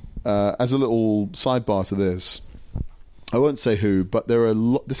 and as a little sidebar to this, I won't say who, but there are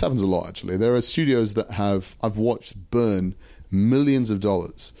this happens a lot actually. There are studios that I've watched burn millions of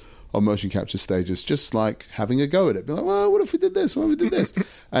dollars on motion capture stages, just like having a go at it. Be like, well, what if we did this? What if we did this?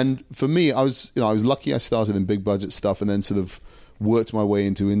 And for me, I was lucky. I started in big budget stuff and then sort of worked my way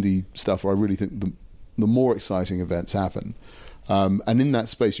into indie stuff where I really think the more exciting events happen. And in that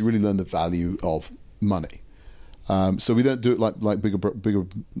space, you really learn the value of money. So we don't do it like bigger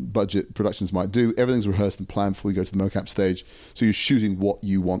budget productions might do. Everything's rehearsed and planned before we go to the mocap stage. So you're shooting what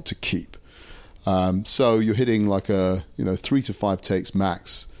you want to keep. So you're hitting like 3 to 5 takes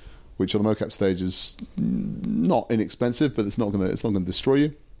max, which on the mocap stage is not inexpensive, but it's not going to destroy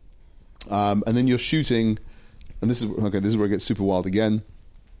you. And then you're shooting, and this is where it gets super wild again.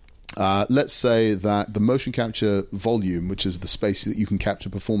 Let's say that the motion capture volume, which is the space that you can capture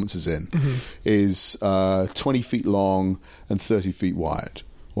performances in, mm-hmm. is 20 feet long and 30 feet wide,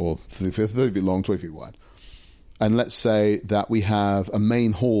 or 30 feet long, 20 feet wide. And let's say that we have a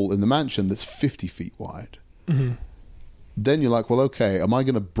main hall in the mansion that's 50 feet wide. Mm-hmm. Then you're like, well, okay, am I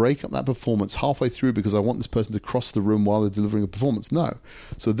going to break up that performance halfway through because I want this person to cross the room while they're delivering a performance? No.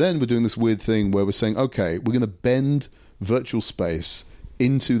 So then we're doing this weird thing where we're saying, okay, we're going to bend virtual space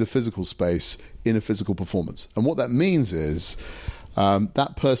into the physical space in a physical performance. And what that means is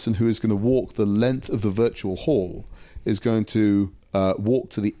that person who is going to walk the length of the virtual hall is going to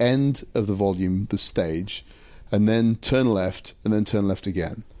walk to the end of the volume, the stage, and then turn left, and then turn left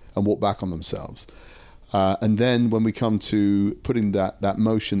again, and walk back on themselves. And then when we come to putting that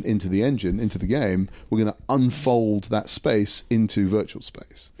motion into the engine, into the game, we're going to unfold that space into virtual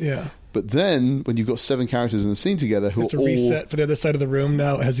space. Yeah. But then when you've got 7 characters in the scene together who You have to are all reset for the other side of the room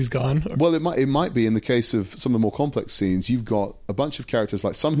now as he's gone. well, it might be in the case of some of the more complex scenes. You've got a bunch of characters,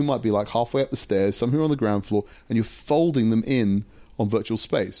 like some who might be like halfway up the stairs, some who are on the ground floor, and you're folding them in on virtual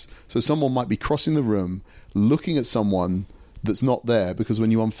space. So someone might be crossing the room, looking at someone that's not there, because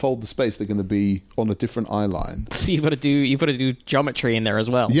when you unfold the space, they're going to be on a different eye line. So you've got to do geometry in there as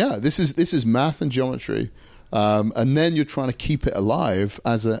well. Yeah, this is math and geometry. And then you're trying to keep it alive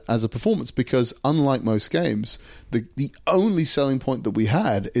as a performance, because unlike most games, the only selling point that we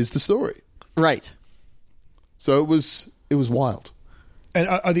had is the story. Right. So it was wild. And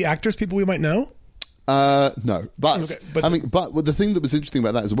are the actors people we might know? No, but Okay, but the thing that was interesting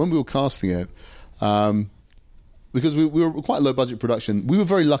about that is when we were casting it, because we were quite a low budget production, we were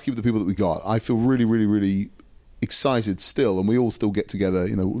very lucky with the people that we got. I feel really, really, really excited still, and we all still get together.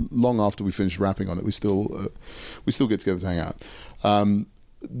 Long after we finish wrapping on it, we still get together to hang out.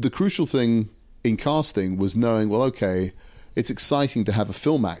 The crucial thing in casting was knowing, well, okay, it's exciting to have a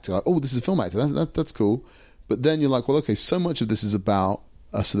film actor. Like, oh, this is a film actor. That's cool. But then you're like, well, okay, so much of this is about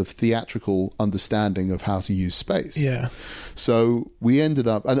a sort of theatrical understanding of how to use space. Yeah. So we ended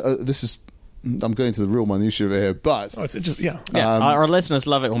up, and this is, I'm going to the real minutiae over here, but Oh, it's just yeah. Yeah, our listeners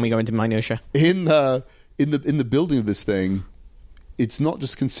love it when we go into minutia. in the building of this thing, it's not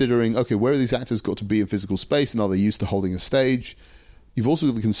just considering, okay, where are these actors got to be in physical space, and are they used to holding a stage? You've also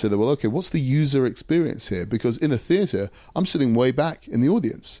got to consider, well, okay, what's the user experience here? Because in a theater, I'm sitting way back in the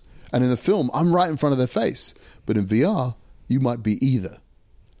audience, and in a film, I'm right in front of their face. But in VR, you might be either.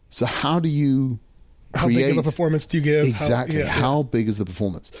 So how do you How create... big of a performance do you give? Exactly. How big is the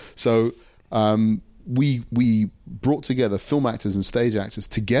performance? So we brought together film actors and stage actors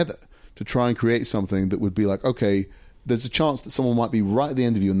together to try and create something that would be like, okay, there's a chance that someone might be right at the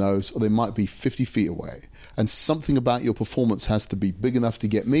end of your nose, or they might be 50 feet away. And something about your performance has to be big enough to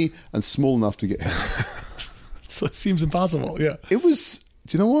get me and small enough to get him. So it seems impossible. Yeah. It was,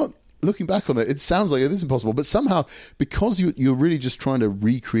 do you know what? Looking back on it, it sounds like it is impossible. But somehow, because you're really just trying to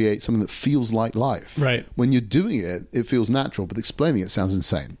recreate something that feels like life. Right. When you're doing it, it feels natural. But explaining it sounds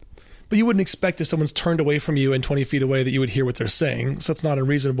insane. But you wouldn't expect if someone's turned away from you and 20 feet away that you would hear what they're saying. So it's not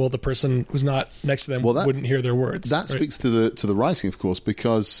unreasonable. The person who's not next to them wouldn't hear their words. That speaks to the writing, of course,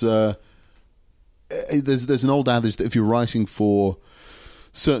 because there's an old adage that if you're writing for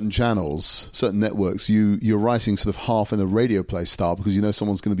certain channels, certain networks, you're writing sort of half in a radio play style, because you know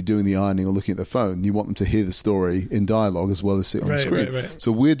someone's going to be doing the ironing or looking at their phone. You want them to hear the story in dialogue as well as sit on the screen. Right.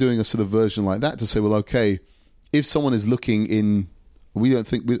 So we're doing a sort of version like that to say, well, okay, if someone is looking in... I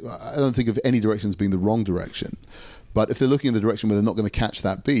don't think of any direction as being the wrong direction. But if they're looking in the direction where they're not going to catch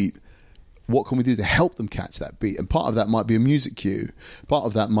that beat, what can we do to help them catch that beat? And part of that might be a music cue. Part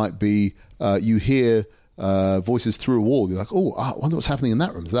of that might be you hear voices through a wall. You're like, oh, I wonder what's happening in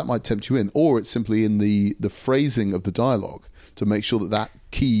that room. So that might tempt you in. Or it's simply in the phrasing of the dialogue to make sure that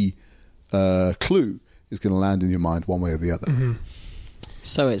key clue is going to land in your mind one way or the other. Mm-hmm.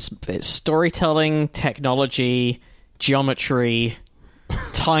 So it's storytelling, technology, geometry,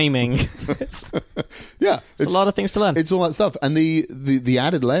 timing. It's a lot of things to learn. It's all that stuff. And the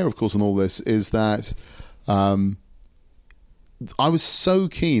added layer, of course, on all this is that I was so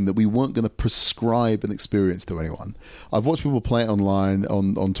keen that we weren't going to prescribe an experience to anyone. I've watched people play it online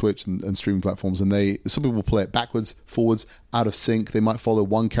on Twitch and streaming platforms, and some people play it backwards, forwards, out of sync. They might follow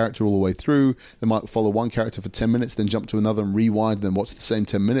one character all the way through. They might follow one character for 10 minutes, then jump to another and rewind, and then watch the same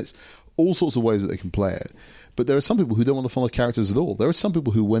 10 minutes. All sorts of ways that they can play it. But there are some people who don't want to follow characters at all. There are some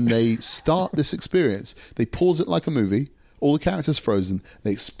people who, when they start this experience, they pause it like a movie, all the characters frozen,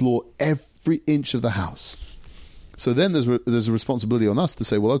 they explore every inch of the house. So then there's a responsibility on us to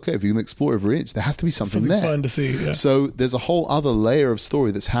say, well, okay, if you're going to explore every inch, there has to be something there. Fun to see. Yeah. So there's a whole other layer of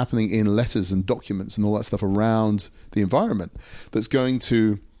story that's happening in letters and documents and all that stuff around the environment that's going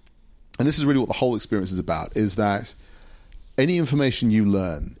to... And this is really what the whole experience is about, is that any information you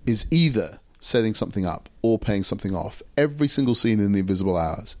learn is either setting something up or paying something off. Every single scene in The Invisible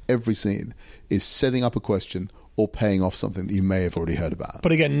Hours, every scene is setting up a question or paying off something that you may have already heard about.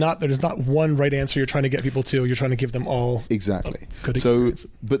 But again, there's not one right answer you're trying to get people to. You're trying to give them all exactly a good experience. So,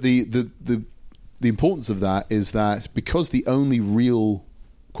 but the importance of that is that because the only real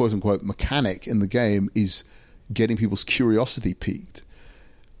quote unquote mechanic in the game is getting people's curiosity piqued,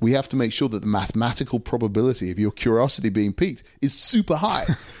 we have to make sure that the mathematical probability of your curiosity being piqued is super high.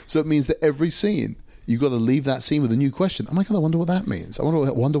 So it means that every scene, you've got to leave that scene with a new question. Oh my God, I wonder what that means. I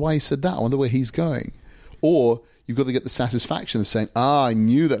wonder why he said that. I wonder where he's going. or you've got to get the satisfaction of saying, I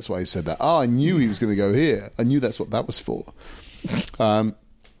knew that's why he said that. I knew he was going to go here. I knew that's what that was for. Hey,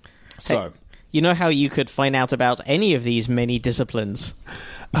 you know how you could find out about any of these many disciplines?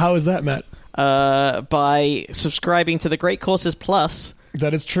 How is that, Matt? By subscribing to the Great Courses Plus,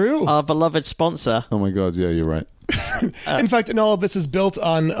 That is true. our beloved sponsor. Oh my God, yeah, you're right. In fact, and all of this is built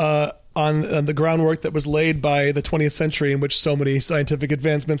on the groundwork that was laid by the 20th century in which so many scientific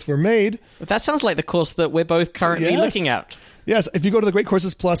advancements were made. That sounds like the course that we're both currently looking at. Yes, if you go to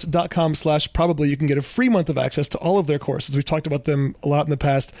thegreatcoursesplus.com/probably, you can get a free month of access to all of their courses. We've talked about them a lot in the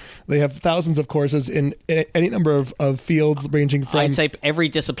past. They have thousands of courses in any number of fields, ranging from... I'd say every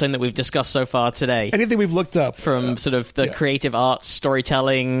discipline that we've discussed so far today. anything we've looked up. From sort of the creative arts,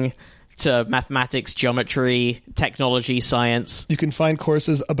 storytelling, to mathematics, geometry, technology, science. You can find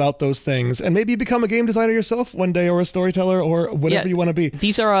courses about those things. And maybe you become a game designer yourself one day, or a storyteller, or whatever you want to be.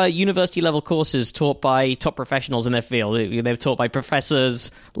 These are university-level courses taught by top professionals in their field. They're taught by professors,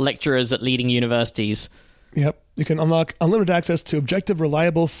 lecturers at leading universities. Yep. You can unlock unlimited access to objective,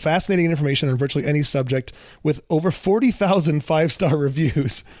 reliable, fascinating information on virtually any subject with over 40,000 five-star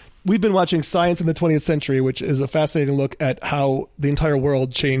reviews. We've been watching Science in the 20th Century, which is a fascinating look at how the entire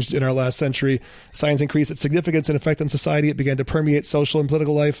world changed in our last century. Science increased its significance and effect on society. It began to permeate social and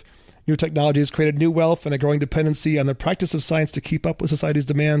political life. New technologies created new wealth and a growing dependency on the practice of science to keep up with society's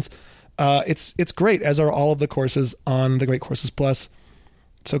demands. It's great, as are all of the courses on the Great Courses Plus.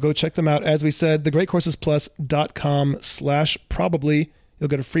 So go check them out. As we said, thegreatcoursesplus.com/probably. You'll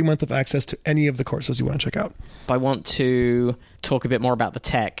get a free month of access to any of the courses you want to check out. I want to talk a bit more about the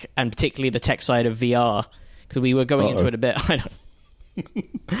tech, and particularly the tech side of VR, because we were going into it a bit. I know.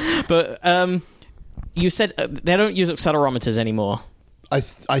 But you said they don't use accelerometers anymore. I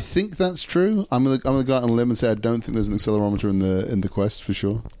think that's true. I'm gonna go out on a limb and say I don't think there's an accelerometer in the Quest for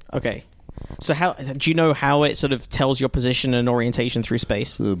sure. Okay. So how do you know how it sort of tells your position and orientation through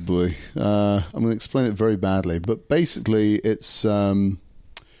space? Oh boy, I'm going to explain it very badly, but basically it's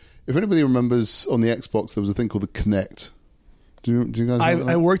if anybody remembers, on the Xbox there was a thing called the Kinect. Do you guys remember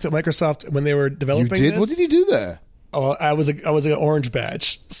that? I worked at Microsoft when they were developing You did? this. What did you do there? Oh, I was an orange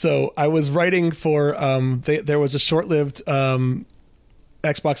badge. So I was writing for there was a short-lived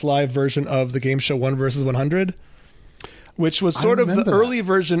Xbox Live version of the game show 1 vs. 100, which was sort of the early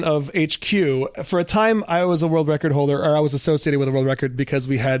version of HQ. For a time, I was a world record holder, or I was associated with a world record because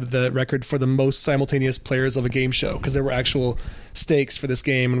we had the record for the most simultaneous players of a game show, because there were actual stakes for this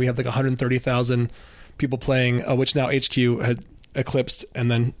game, and we had like 130,000 people playing, which now HQ had eclipsed,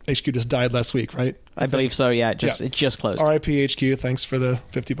 and then HQ just died last week, right? I believe so. Yeah, it just closed. RIP HQ. Thanks for the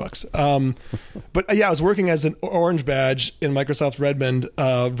 $50. But yeah, I was working as an orange badge in Microsoft Redmond,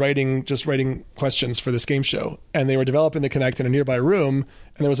 writing questions for this game show, and they were developing the Kinect in a nearby room,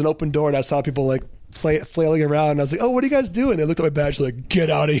 and there was an open door, and I saw people like flailing around, and I was like, "Oh, what are you guys doing?" They looked at my badge, like, "Get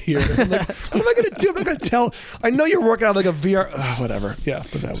out of here!" I'm like, what am I going to do? I'm not going to tell. I know you're working on like a VR, whatever. Yeah,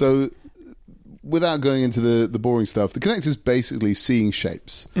 but that was... Without going into the boring stuff, the Kinect is basically seeing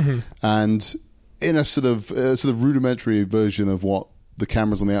shapes, and in a sort of rudimentary version of what the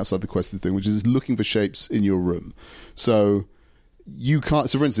cameras on the outside of the Quest is doing, which is looking for shapes in your room. So you can't.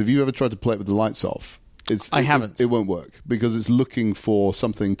 So, for instance, if you ever tried to play it with the lights off, I haven't. It won't work because it's looking for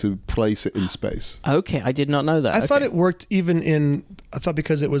something to place it in space. Okay, I did not know that. I thought it worked even in. I thought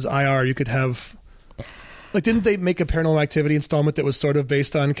because it was IR, you could have. Like, didn't they make a Paranormal Activity installment that was sort of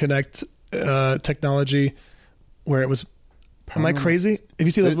based on Kinect technology, where it was? Am I crazy? Have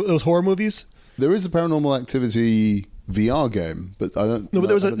you seen those horror movies? There is a Paranormal Activity VR game, but I don't. No, but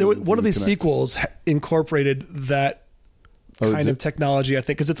there was one of these sequels incorporated that kind of technology. I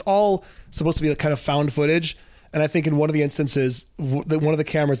think because it's all supposed to be kind of found footage, and I think in one of the instances, one of the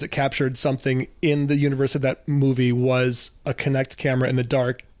cameras that captured something in the universe of that movie was a Kinect camera in the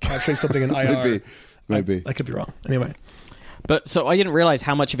dark capturing something in IR. Maybe I could be wrong. Anyway. But so I didn't realize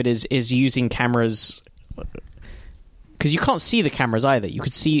how much of it is using cameras, because you can't see the cameras either. You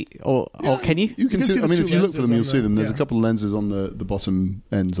could see, or can you? You can see. I mean, if you look for them, you'll see them. There's yeah. a couple of lenses on the bottom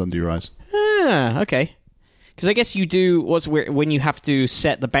ends under your eyes. Ah, okay. Because I guess you do when you have to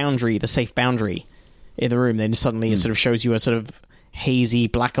set the boundary, the safe boundary in the room, then suddenly it sort of shows you a sort of hazy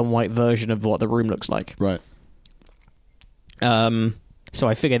black and white version of what the room looks like. Right. So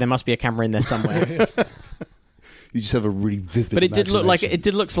I figure there must be a camera in there somewhere. You just have a really vivid. But it did look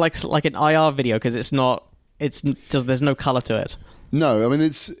like like an IR video because it's not. There's no color to it. No, I mean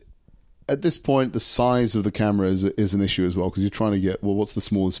it's at this point the size of the camera is an issue as well because you're trying to get what's the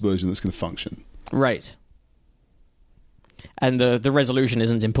smallest version that's going to function. Right. And the resolution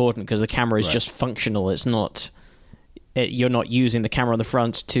isn't important because the camera is just functional. It's not. you're not using the camera on the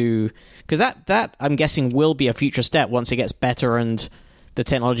front to, because that I'm guessing will be a future step once it gets better and the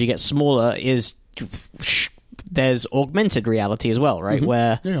technology gets smaller. Is there's augmented reality as well, right?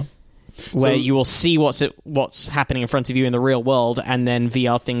 Where you will see what's happening in front of you in the real world, and then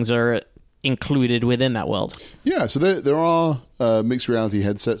VR things are included within that world. Yeah, so there are mixed reality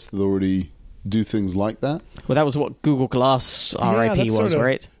headsets that already do things like that. Well, that was what Google Glass RIP was,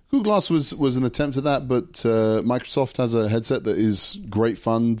 right? Google Glass was an attempt at that, but Microsoft has a headset that is great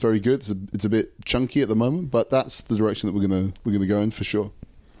fun, very good. It's a bit chunky at the moment, but that's the direction that we're gonna go in for sure.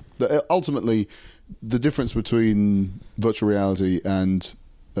 Ultimately, the difference between virtual reality and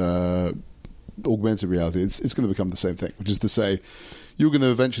augmented reality, it's going to become the same thing, which is to say, you're going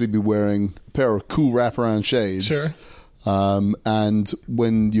to eventually be wearing a pair of cool wraparound shades. Sure. And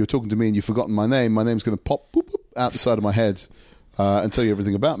when you're talking to me and you've forgotten my name's going to pop boop, boop, out the side of my head and tell you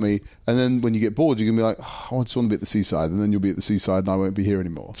everything about me. And then when you get bored, you're going to be like, I just want to be at the seaside. And then you'll be at the seaside and I won't be here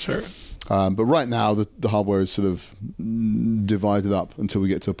anymore. Sure. But right now, the hardware is sort of divided up until we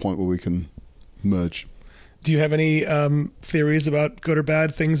get to a point where we can merge. Do you have any theories about good or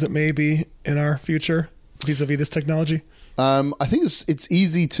bad things that may be in our future vis-a-vis this technology? I think it's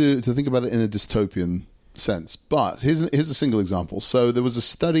easy to think about it in a dystopian sense, but here's a single example. So there was a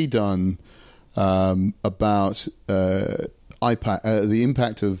study done about iPad, the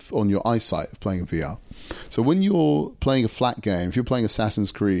impact on your eyesight of playing in VR. So when you're playing a flat game, if you're playing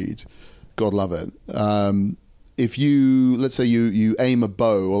Assassin's Creed, God love it, if you, let's say you aim a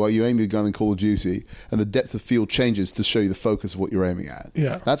bow or you aim your gun in Call of Duty and the depth of field changes to show you the focus of what you're aiming at.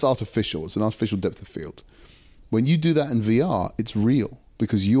 Yeah. That's artificial. It's an artificial depth of field. When you do that in VR, it's real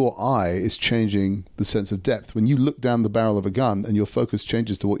because your eye is changing the sense of depth. When you look down the barrel of a gun and your focus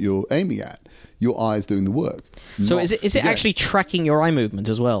changes to what you're aiming at, your eye is doing the work. So is it actually tracking your eye movement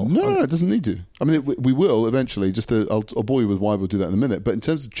as well? No, it doesn't need to. I mean, we will eventually. I'll bore you with why we'll do that in a minute. But in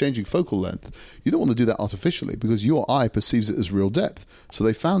terms of changing focal length, you don't want to do that artificially because your eye perceives it as real depth. So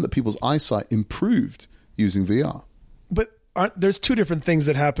they found that people's eyesight improved using VR. But there's two different things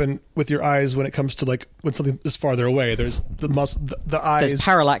that happen with your eyes when it comes to like when something is farther away. There's the eyes. There's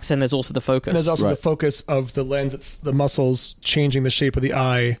parallax and there's also the focus. And there's also Right. the focus of the lens. It's the muscles changing the shape of the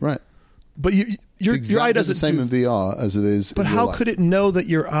eye. Right. But It's your exactly eye doesn't the same do. in VR as it is. But in real how life. could it know that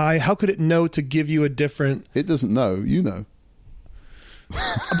your eye? How could it know to give you a different? It doesn't know. You know.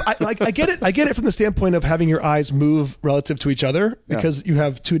 I get it. I get it from the standpoint of having your eyes move relative to each other because you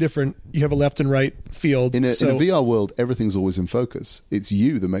have two different. You have a left and right field. In a so, VR world, everything's always in focus. It's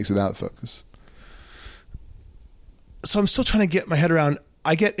you that makes it out of focus. so I'm still trying to get my head around.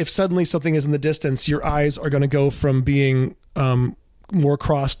 I get if suddenly something is in the distance, your eyes are going to go from being more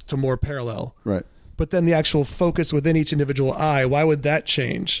crossed to more parallel. Right. But then the actual focus within each individual eye, why would that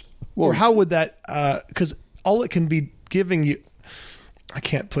change? Well, or how would that? Because all it can be giving you. I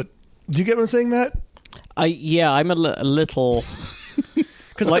can't put. Do you get what I'm saying, Matt? I'm a little.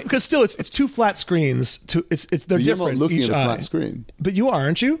 Because still, it's two flat screens. They're But you're different. not looking each at a eye. flat screen. But you are,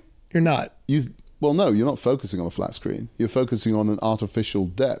 aren't you? You're not. Well, no, you're not focusing on a flat screen. You're focusing on an artificial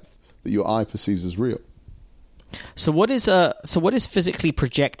depth that your eye perceives as real. So what is physically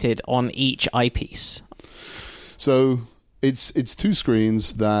projected on each eyepiece? So it's two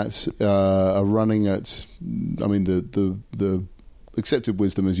screens that are running at. I mean, the accepted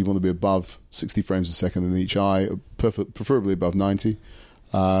wisdom is you want to be above 60 frames a second in each eye, preferably above 90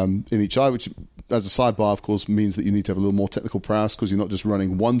 in each eye, which as a sidebar, of course, means that you need to have a little more technical prowess because you're not just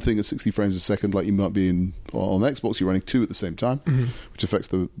running one thing at 60 frames a second like you might be on Xbox. You're running two at the same time, which affects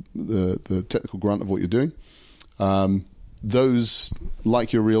the technical grunt of what you're doing. Those,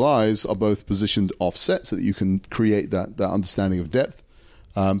 like your real eyes, are both positioned offset so that you can create that understanding of depth.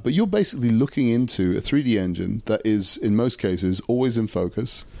 But you're basically looking into a 3D engine that is, in most cases, always in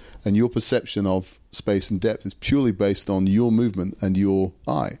focus, and your perception of space and depth is purely based on your movement and your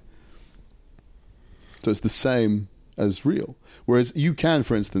eye. So it's the same as real. Whereas you can,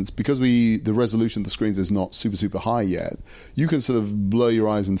 for instance, because the resolution of the screens is not super high yet, you can sort of blur your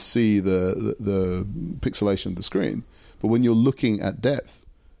eyes and see the pixelation of the screen. But when you're looking at depth,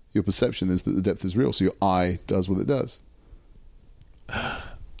 your perception is that the depth is real, so your eye does what it does.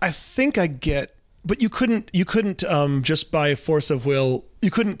 I think I get, but you couldn't just by force of will, you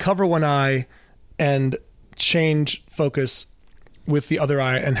couldn't cover one eye and change focus with the other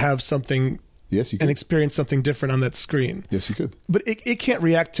eye and have something. Yes, you could. And experience something different on that screen. Yes, you could. But it can't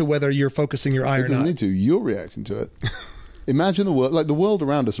react to whether you're focusing your eye or It not. doesn't need to. You're reacting to it. Imagine the world, like the world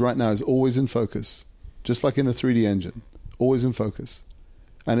around us right now is always in focus, just like in a 3D engine, always in focus.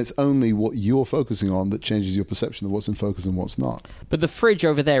 And it's only what you're focusing on that changes your perception of what's in focus and what's not. But the fridge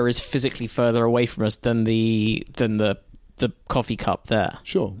over there is physically further away from us than the coffee cup there.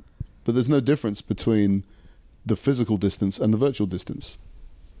 Sure. But there's no difference between the physical distance and the virtual distance.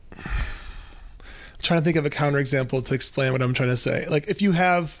 I'm trying to think of a counterexample to explain what I'm trying to say. Like if you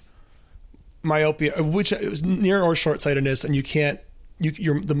have myopia, which near or short-sightedness, and you can't,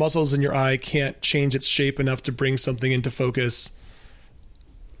 the muscles in your eye can't change its shape enough to bring something into focus.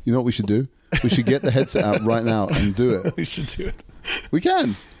 You know what we should do? We should get the headset out right now and do it. We should do it. We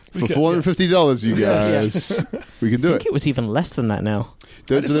can. For $450, you guys. We can do I think it was even less than that now.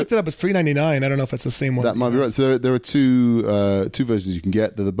 I just looked it up. It's $399. I don't know if it's the same one. That might be right. So there are two versions you can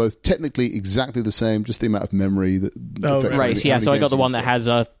get that are both technically exactly the same, just the amount of memory that affects right. Yeah, so I got the one that has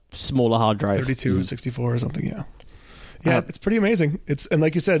a smaller hard drive. 32 or 64 or something, yeah. Yeah, it's pretty amazing. And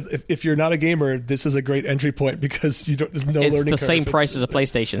like you said, if you're not a gamer, this is a great entry point because there's no learning curve. It's the same price as a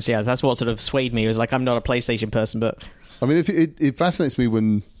PlayStation. So yeah, that's what sort of swayed me. It was like, I'm not a PlayStation person, but... I mean, it fascinates me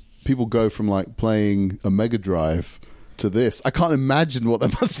when people go from like playing a Mega Drive to this. I can't imagine what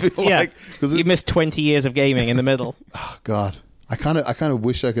that must feel like. You missed 20 years of gaming in the middle. Oh, God. I kind of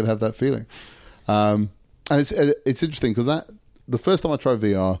wish I could have that feeling. And it's interesting because the first time I tried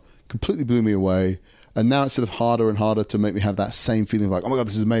VR completely blew me away. And now it's sort of harder and harder to make me have that same feeling of like, oh my God,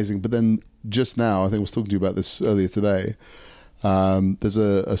 this is amazing. But then just now, I think I was talking to you about this earlier today, there's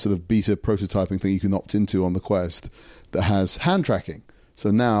a sort of beta prototyping thing you can opt into on the Quest that has hand tracking. So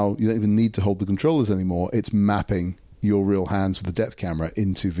now you don't even need to hold the controllers anymore. It's mapping your real hands with the depth camera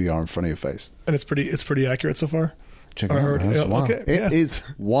into VR in front of your face. And it's pretty accurate so far? Check it out. It's wild. Okay, It is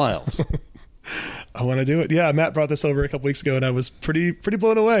wild. I want to do it. Yeah, Matt brought this over a couple weeks ago, and I was pretty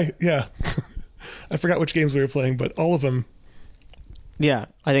blown away. Yeah. I forgot which games we were playing, but all of them. Yeah,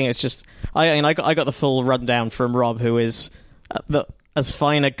 I think it's just... I got the full rundown from Rob, who is as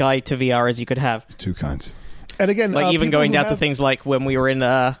fine a guide to VR as you could have. Too kind. And again, like even going down to things like when we were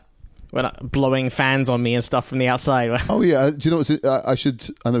in... blowing fans on me and stuff from the outside. Oh yeah, do you know what?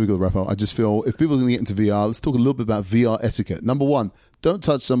 I know we've got to wrap up. I just feel if people are going to get into VR, let's talk a little bit about VR etiquette. Number one, don't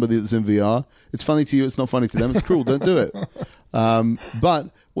touch somebody that's in VR. It's funny to you, it's not funny to them. It's cruel. Don't do it. But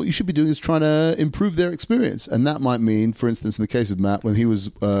what you should be doing is trying to improve their experience, and that might mean, for instance, in the case of Matt, when he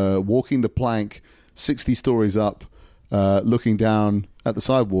was walking the plank 60 stories up, looking down at the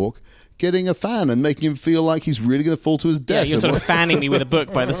sidewalk, getting a fan and making him feel like he's really going to fall to his death. Yeah, you're sort of fanning me with a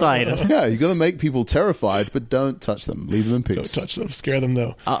book by the side. Yeah, you've got to make people terrified, but don't touch them. Leave them in peace. Don't touch them. Scare them,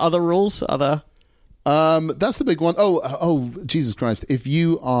 though. Other rules? Other... That's the big one. Oh, Jesus Christ. If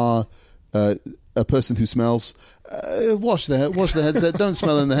you are a person who smells, wash the headset. Don't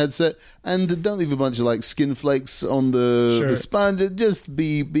smell in the headset. And don't leave a bunch of like skin flakes on the sponge. Just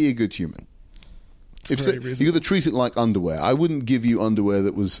be a good human. You've got to treat it like underwear. I wouldn't give you underwear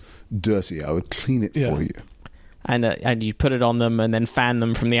that was dirty. I would clean it for you. And you put it on them and then fan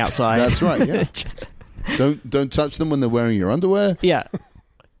them from the outside. That's right, yeah. Don't touch them when they're wearing your underwear. Yeah.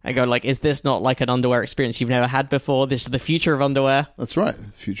 I go like, is this not like an underwear experience you've never had before? This is the future of underwear. That's right,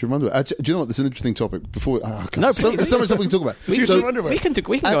 future of underwear. Do you know what? This is an interesting topic. There's so much stuff we can talk about. Future of underwear. We can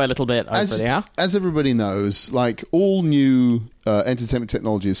go a little bit over there. As everybody knows, like all new entertainment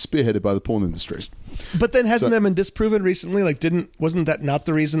technology is spearheaded by the porn industry. But then hasn't that been disproven recently? Like, wasn't that not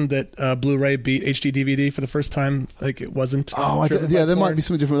the reason that Blu-ray beat HD DVD for the first time? Like, it wasn't. Oh, there might be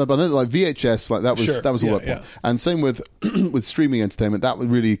something different with that. But like VHS, like that was all that porn. And same with with streaming entertainment. That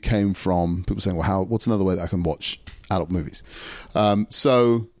really came from people saying, "Well, what's another way that I can watch adult movies?"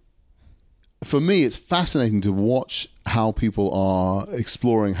 So for me, it's fascinating to watch how people are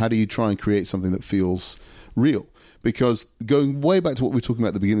exploring. How do you try and create something that feels real? Because going way back to what we were talking about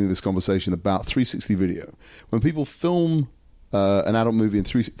at the beginning of this conversation about 360 video, when people film an adult movie in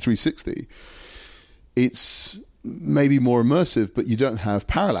 360, it's maybe more immersive, but you don't have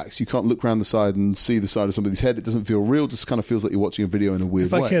parallax. You can't look around the side and see the side of somebody's head. It doesn't feel real. It just kind of feels like you're watching a video in a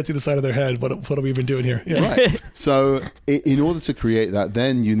weird way. If I can't see the side of their head, what are we even doing here? Yeah. Right. So in order to create that,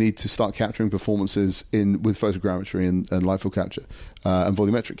 then you need to start capturing performances with photogrammetry and live field capture and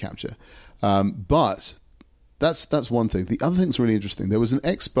volumetric capture. But that's one thing. The other thing that's really interesting, there was an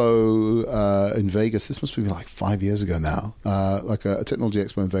expo in Vegas, this must be like 5 years ago now, like a technology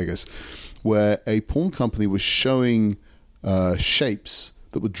expo in Vegas, where a porn company was showing shapes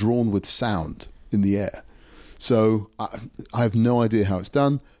that were drawn with sound in the air. So I have no idea how it's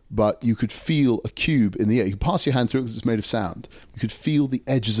done, but you could feel a cube in the air. You could pass your hand through it because it's made of sound. You could feel the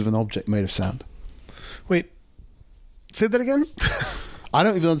edges of an object made of sound. Wait, say that again? I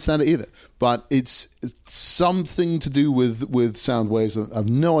don't even understand it either, but it's something to do with sound waves. I have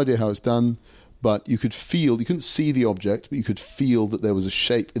no idea how it's done, but you couldn't see the object, but you could feel that there was a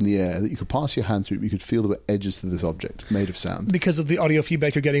shape in the air that you could pass your hand through, but you could feel there were edges to this object made of sound. Because of the audio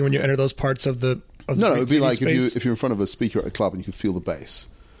feedback you're getting when you enter those parts of the No, it would be 3D like space. if you're in front of a speaker at a club and you could feel the bass.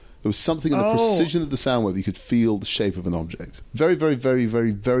 There was something in the precision of the sound wave. You could feel the shape of an object. Very, very, very,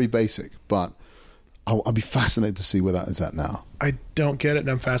 very, very basic, but I'll be fascinated to see where that is at now. I don't get it, and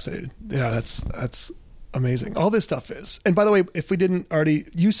I'm fascinated. Yeah, that's amazing. All this stuff is. And by the way, if we didn't already,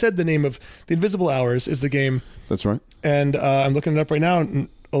 you said the name of The Invisible Hours is the game, That's right. and I'm looking it up right now. And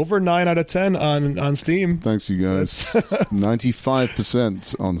over 9 out of 10 on Steam. Thanks, you guys.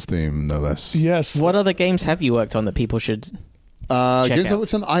 95% on Steam, no less. Yes. What other games have you worked on that people should check Games out? I would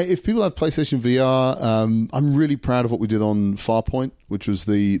send- if people have PlayStation VR, I'm really proud of what we did on Farpoint, which was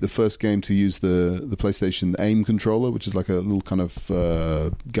the first game to use the PlayStation aim controller, which is like a little kind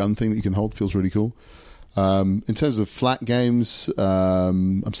of gun thing that you can hold. Feels really cool. In terms of flat games,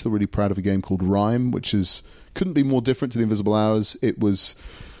 I'm still really proud of a game called Rime, which couldn't be more different to The Invisible Hours. It was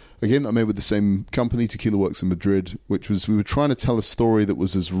a game that I made with the same company, Tequila Works in Madrid, which was, we were trying to tell a story that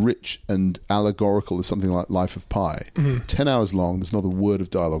was as rich and allegorical as something like Life of Pi. 10 hours long, there's not a word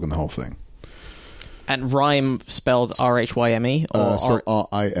of dialogue in the whole thing. And Rhyme spelled R-H-Y-M-E? Or Spelled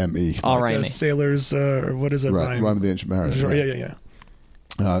R-I-M-E. R-I-M-E. Sailors, or what is it? Right, Rime of the Ancient Mariner. Sure,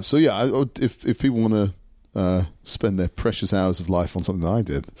 yeah. So yeah, if people want to spend their precious hours of life on something that I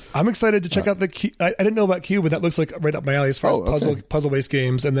did, I'm excited to check out the Cube. I didn't know about Cube, but that looks like right up my alley as far as puzzle-based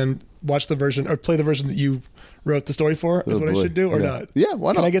games, and then watch the version or play the version that you wrote the story for is what I should do, or not? Yeah,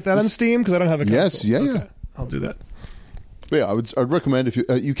 why not? Can I get that on Steam? Because I don't have a console. Yes, yeah, yeah. I'll do that. But yeah, I'd recommend if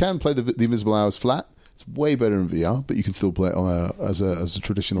you can play the Invisible Hours flat. It's way better in VR, but you can still play it on as a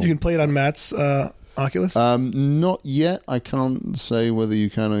traditional. You can play it on Matt's Oculus. Not yet. I can't say whether you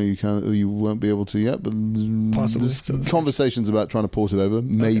can or you won't be able to yet. But Possibly. there's conversations about trying to port it over.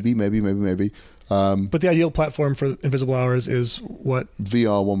 Maybe. But the ideal platform for Invisible Hours is what?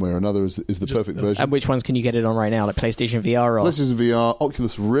 VR, one way or another, is the perfect version. And which ones can you get it on right now? Like PlayStation VR or? PlayStation VR,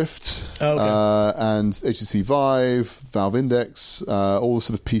 Oculus Rift, and HTC Vive, Valve Index, all the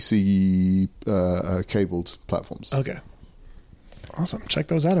sort of PC cabled platforms. Okay. Awesome. Check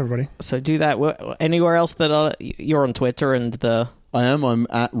those out, everybody. So do that. Anywhere else that you're on Twitter and the... I'm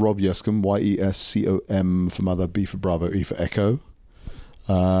at Rob Yescom, YESCOM for mother, B for Bravo, E for Echo.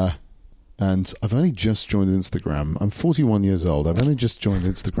 And I've only just joined Instagram. I'm 41 years old. I've only just joined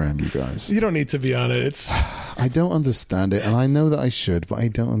Instagram, you guys. You don't need to be on it. I don't understand it, and I know that I should, but I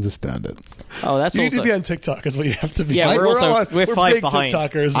don't understand it. Oh, that's you also... need to be on TikTok is what you have to be. Yeah, we're 5 big behind.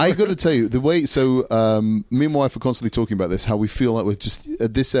 TikTokers. I got to tell you, the way... So, me and my wife are constantly talking about this, how we feel like we're just,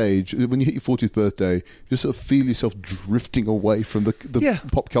 at this age, when you hit your 40th birthday, you just sort of feel yourself drifting away from the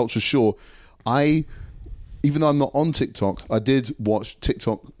pop culture shore. Even though I'm not on TikTok, I did watch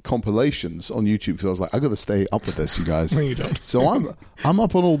TikTok compilations on YouTube because I was like, I got to stay up with this, you guys. No, you don't. So I'm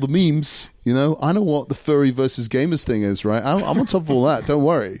up on all the memes. You know, I know what the furry versus gamers thing is, right? I'm on top of all that. Don't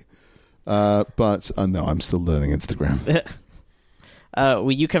worry. But no, I'm still learning Instagram.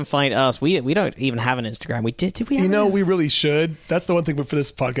 Well, you can find us. We don't even have an Instagram. Did we? Have we really should. That's the one thing. But for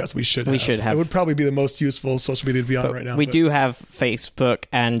this podcast, we should. It would probably be the most useful social media to be on right now. We do have Facebook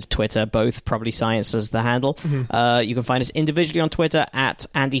and Twitter, both Probably Science as the handle. Mm-hmm. You can find us individually on Twitter at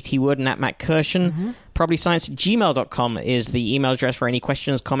Andy T. Wood and at Matt Kirshen. Mm-hmm. ProbablyScience@gmail.com is the email address for any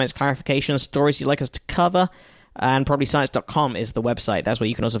questions, comments, clarifications, stories you'd like us to cover. And probablyscience.com is the website. That's where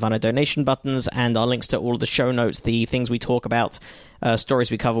you can also find our donation buttons and our links to all of the show notes, the things we talk about,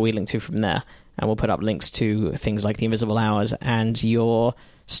 stories we cover, we link to from there. And we'll put up links to things like The Invisible Hours and your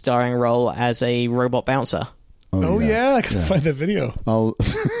starring role as a robot bouncer. Oh yeah, I can find that video.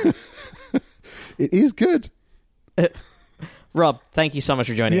 It is good. Rob, thank you so much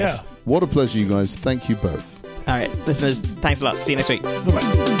for joining us. What a pleasure, you guys. Thank you both. All right, listeners, thanks a lot. See you next week.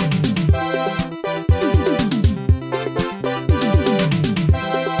 Bye-bye.